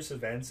dangerous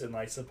events in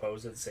like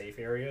supposed safe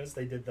areas.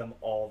 They did them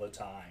all the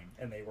time,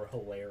 and they were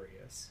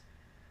hilarious.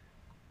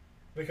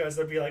 Because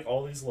there'd be like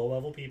all these low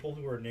level people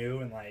who are new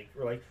and like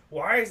were like,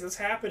 why is this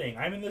happening?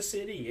 I'm in the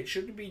city. It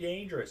shouldn't be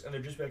dangerous. And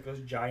there'd just be like this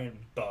giant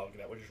bug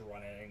that would just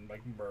run in and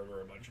like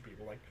murder a bunch of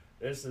people. Like,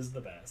 this is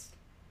the best.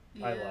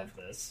 Yeah. I love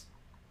this.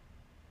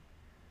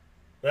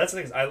 But that's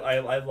the thing.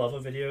 I love a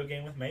video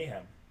game with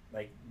mayhem.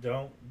 Like,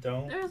 don't.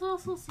 There's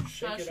also some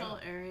shake it special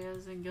up.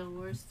 areas in Guild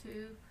Wars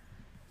 2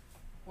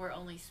 where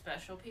only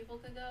special people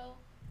could go.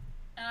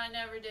 And I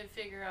never did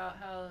figure out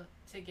how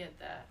to get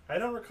that. I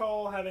don't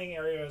recall having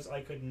areas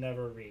I could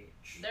never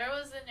reach. There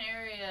was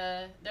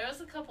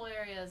a couple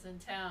areas in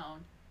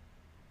town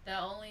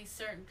that only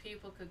certain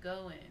people could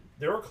go in.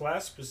 There were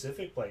class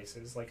specific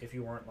places. Like, if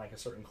you weren't like a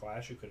certain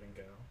class, you couldn't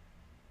go.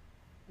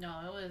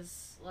 No, it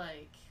was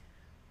like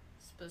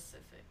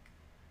specific.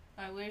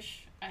 I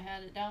wish I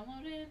had it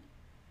downloaded.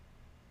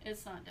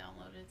 It's not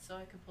downloaded, so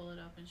I could pull it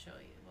up and show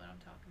you what I'm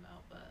talking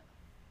about, but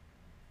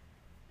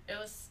it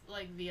was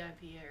like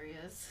VIP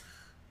areas.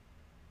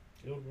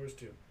 Guild Wars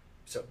 2.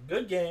 So,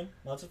 good game.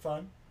 Lots of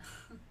fun.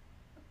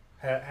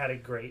 Had a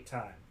great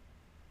time.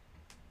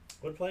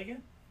 Would play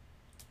again?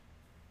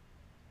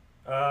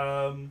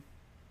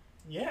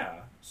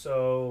 Yeah.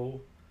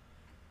 So,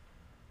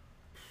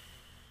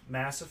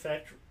 Mass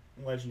Effect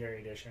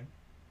Legendary Edition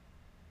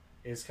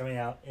is coming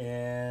out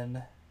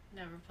in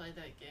Never played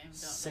that game. Don't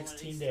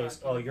 16 know what days.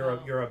 he's Oh, talking you're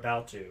about. you're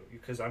about to,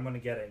 because I'm going to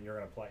get it and you're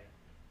going to play it.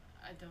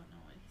 I don't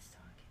know what he's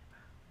talking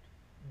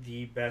about.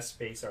 The best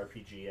space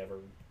RPG ever,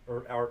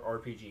 or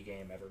RPG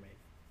game ever made.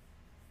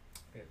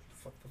 Okay, the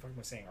fuck am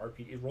I saying?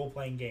 RPG,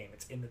 role-playing game.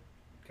 It's in the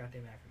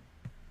goddamn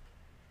acronym.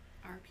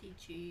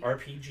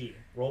 RPG,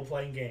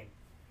 role-playing game.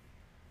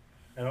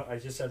 I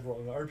just said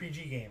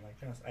RPG game. Like,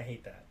 no, I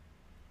hate that.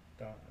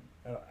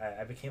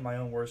 I became my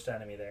own worst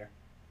enemy there.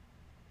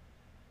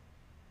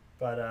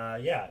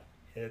 But yeah,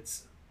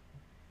 it's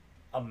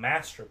a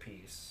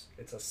masterpiece.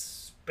 It's a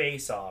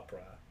space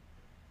opera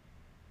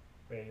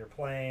where you're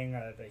playing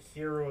the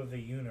hero of the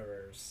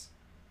universe.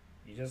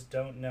 You just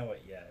don't know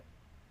it yet.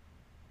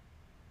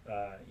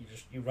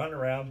 You run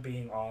around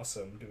being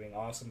awesome, doing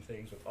awesome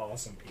things with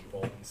awesome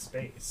people in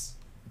space.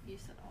 You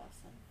said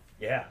awesome.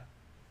 Yeah,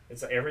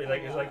 it's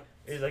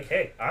like,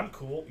 hey, I'm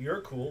cool,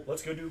 you're cool.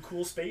 Let's go do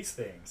cool space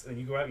things, and then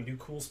you go out and do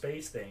cool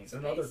space things,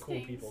 and other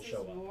cool people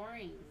show up.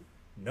 Boring.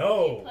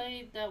 No, You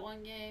played that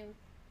one game.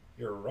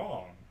 you're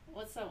wrong.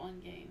 What's that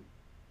one game?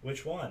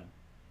 Which one?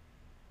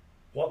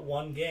 What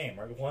one game?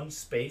 Or one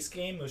space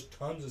game? There's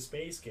tons of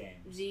space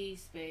games. The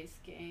space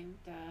game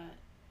that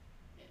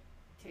it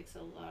takes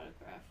a lot of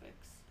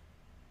graphics.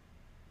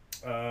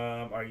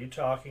 Are you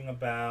talking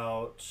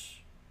about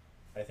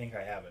I think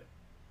I have it.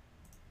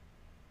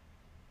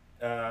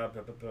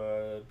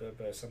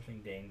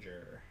 Something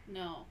danger.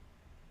 No.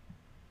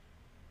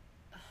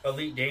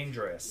 Elite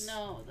Dangerous.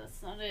 No,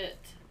 that's not it.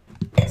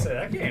 So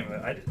that game,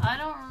 I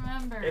don't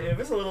remember. It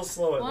was a little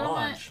slow at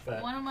launch,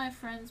 but one of my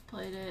friends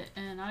played it,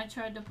 and I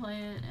tried to play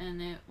it,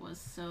 and it was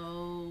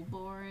so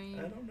boring.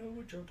 I don't know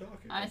what you're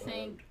talking about. I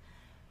think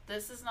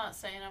this is not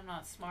saying I'm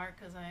not smart,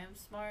 because I am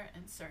smart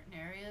in certain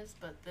areas,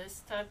 but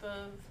this type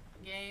of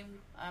game,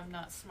 I'm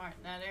not smart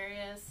in that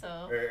area,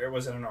 so...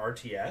 Was it an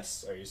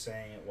RTS? Are you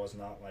saying it was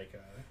not like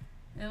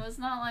a... It was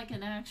not like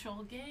an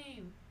actual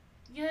game.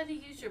 You had to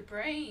use your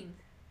brain.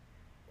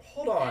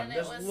 Hold on,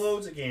 there's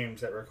loads of games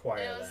that require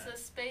that. It was a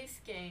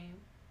space game.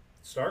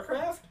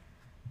 StarCraft?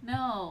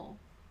 No.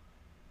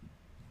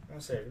 I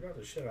was saying, you're about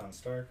to shit on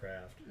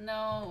StarCraft.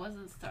 No, it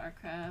wasn't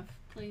StarCraft.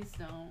 Please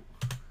don't.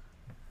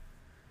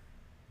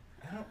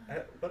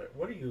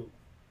 What are you...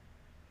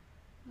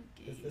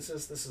 Okay. This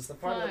is the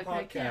part of the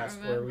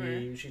podcast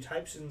where she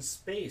types in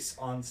space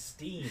on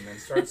Steam and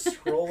starts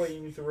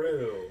scrolling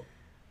through.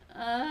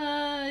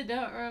 I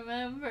don't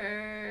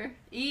remember.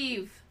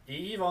 Eve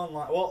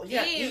Online. Well,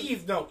 yeah,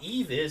 Eve.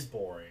 Eve is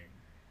boring.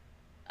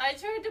 I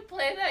tried to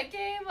play that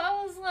game.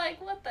 I was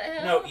like, what the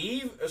hell? No,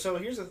 Eve. So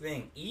here's the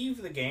thing.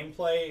 Eve, the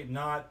gameplay,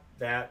 not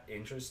that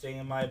interesting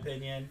in my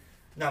opinion.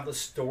 Now, the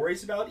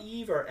stories about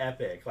Eve are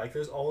epic. Like,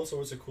 there's all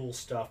sorts of cool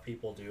stuff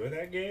people do in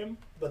that game.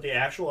 But the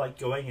actual, like,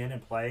 going in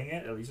and playing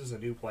it, at least as a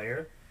new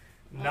player,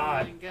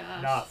 not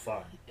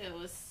fun. It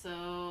was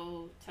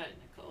so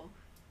technical.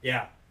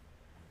 Yeah.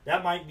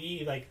 That might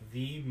be, like,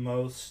 the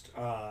most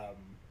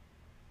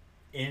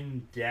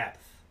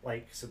in-depth,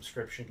 like,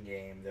 subscription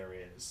game there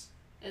is.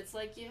 It's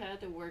like you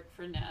had to work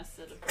for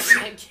NASA to play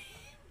that game.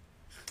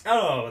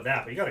 Oh,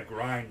 that, but you gotta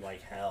grind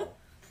like hell.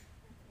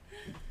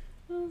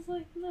 I was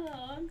like, no,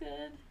 I'm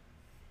good.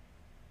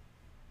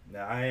 No,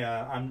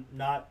 I'm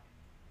not...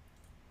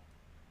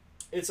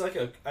 It's like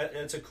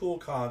it's a cool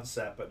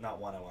concept, but not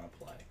one I want to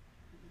play.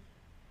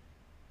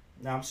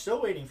 Now, I'm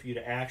still waiting for you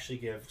to actually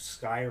give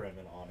Skyrim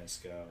an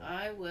honest go.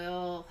 I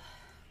will.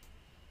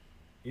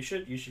 You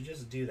should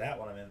just do that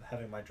when I'm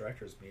having my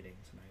director's meeting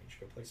tonight. You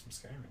should go play some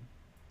Skyrim.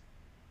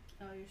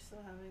 Oh, you're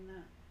still having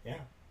that?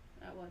 Yeah.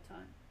 At what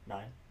time?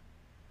 9.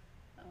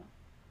 Oh.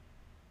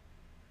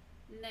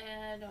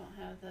 Nah, I don't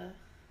have the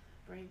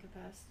brain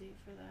capacity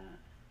for that.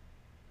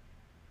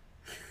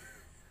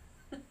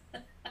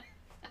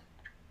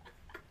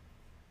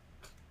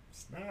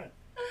 It's not.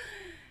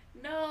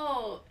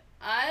 No,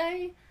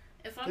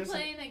 if I'm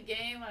playing a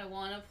game I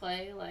want to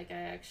play, like I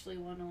actually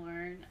want to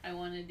learn, I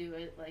want to do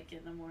it like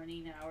in the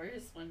morning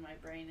hours when my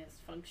brain is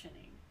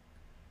functioning.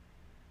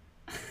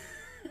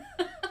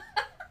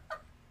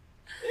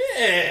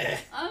 Yeah.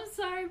 I'm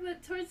sorry,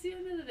 but towards the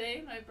end of the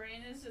day, my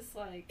brain is just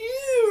like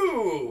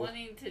Ew.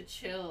 wanting to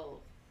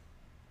chill.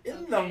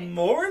 In the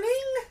morning?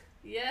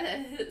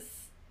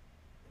 Yes.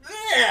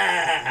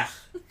 Yeah.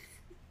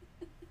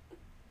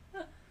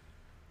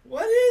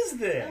 What is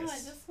this? No, I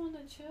just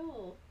want to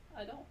chill.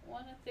 I don't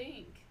want to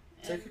think.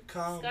 Take a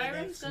calm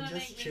Skyrim's gonna just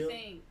make chill. me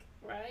think,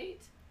 right?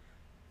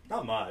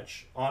 Not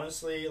much,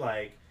 honestly.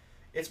 Like,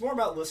 it's more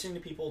about listening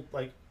to people.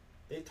 Like,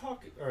 they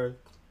talk. Or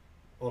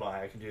hold on,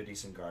 I can do a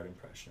decent guard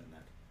impression in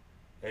that.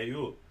 Hey,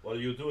 you! What are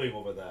you doing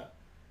over there?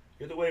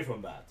 Get away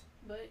from that.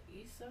 But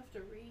you still have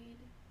to read.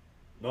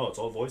 No, it's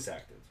all voice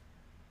acted.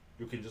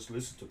 You can just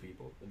listen to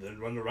people and then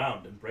run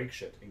around and break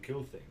shit and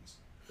kill things.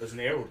 There's an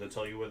arrow to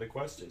tell you where the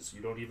quest is.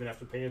 You don't even have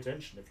to pay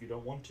attention if you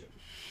don't want to.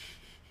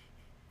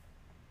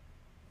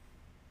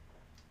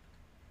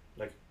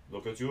 Like,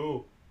 look at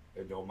you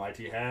and your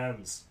mighty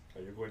hands.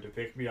 Are you going to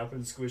pick me up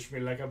and squish me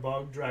like a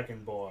bog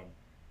dragonborn?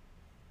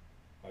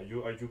 Are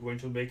you going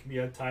to make me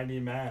a tiny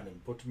man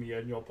and put me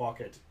in your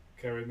pocket,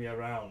 carry me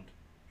around,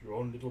 your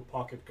own little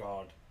pocket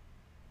guard?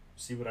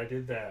 See what I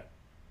did there?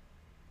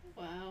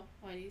 Wow,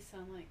 why do you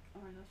sound like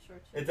Arnold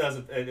Schwarzenegger? It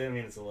doesn't. I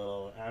mean, it's a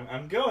little.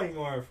 I'm going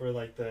more for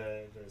like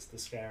the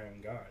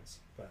Skyrim guards,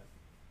 but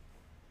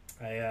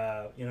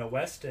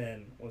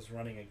Weston was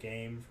running a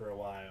game for a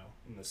while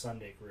in the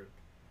Sunday group,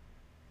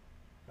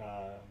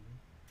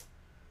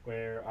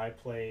 where I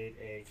played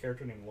a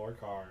character named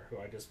Lorcar, who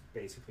I just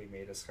basically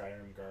made a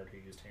Skyrim guard who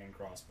used hand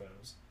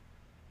crossbows.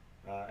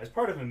 As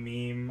part of a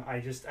meme, I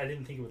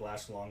didn't think it would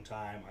last a long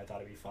time. I thought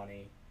it'd be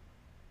funny.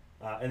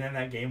 And then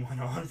that game went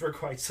on for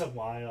quite some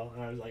while,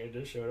 and I was like, I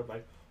just showed up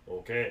like,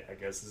 okay, I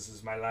guess this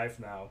is my life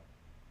now.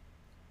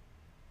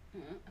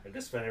 I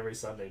just spent every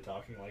Sunday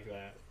talking like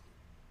that.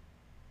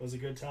 It was a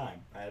good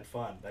time. I had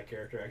fun. That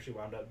character actually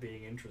wound up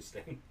being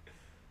interesting.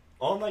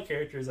 All my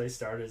characters I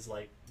start as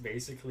like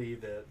basically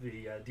the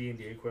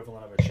D&D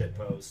equivalent of a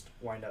shitpost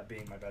wind up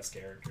being my best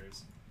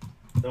characters.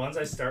 The ones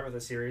I start with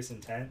a serious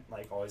intent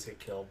like always get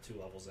killed 2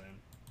 levels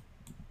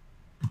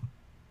in.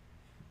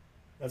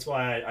 That's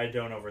why I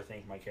don't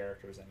overthink my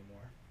characters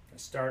anymore. I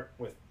start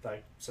with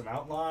like some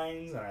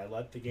outlines and I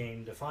let the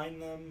game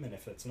define them, and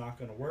if it's not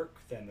going to work,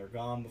 then they're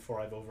gone before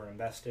I've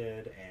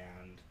overinvested,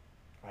 and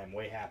I'm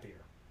way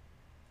happier.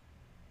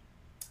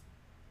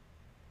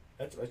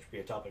 That should be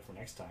a topic for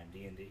next time,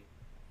 D&D.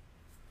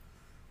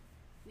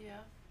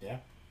 Yeah.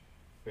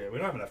 We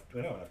don't have enough.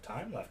 We don't have enough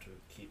time left to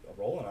keep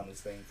rolling on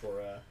this thing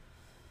for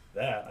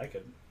that. I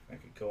could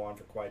go on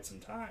for quite some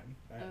time.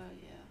 Oh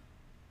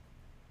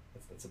yeah.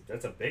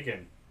 That's a big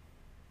one.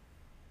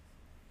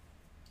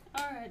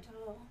 All right,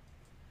 Joel.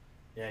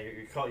 Yeah,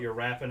 you're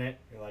wrapping it.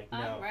 You're like, no,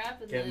 I'm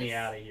wrapping get this me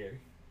out of here.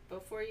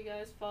 before you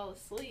guys fall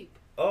asleep.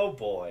 Oh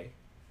boy.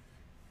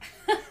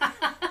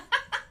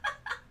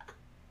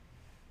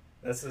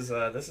 This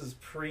is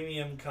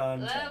premium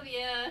content. Love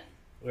ya.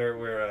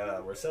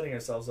 We're setting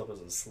ourselves up as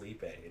a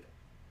sleep aid.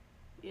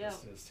 Yep.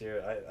 Just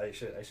here, I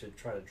should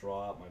try to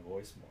draw out my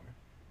voice more.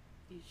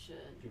 You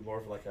should. Do more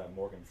of like a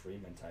Morgan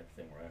Freeman type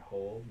thing where I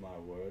hold my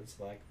words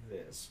like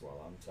this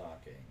while I'm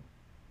talking.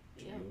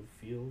 Do Yep. you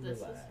feel This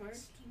relaxed? is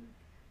working.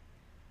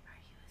 Are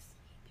you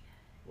asleep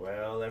yet?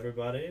 Well,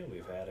 everybody,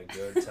 we've had a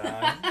good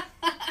time.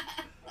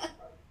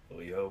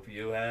 We hope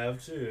you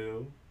have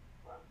too.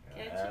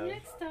 Catch you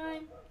next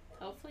time.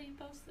 Hopefully you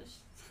post this.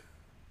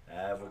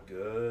 Have a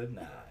good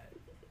night.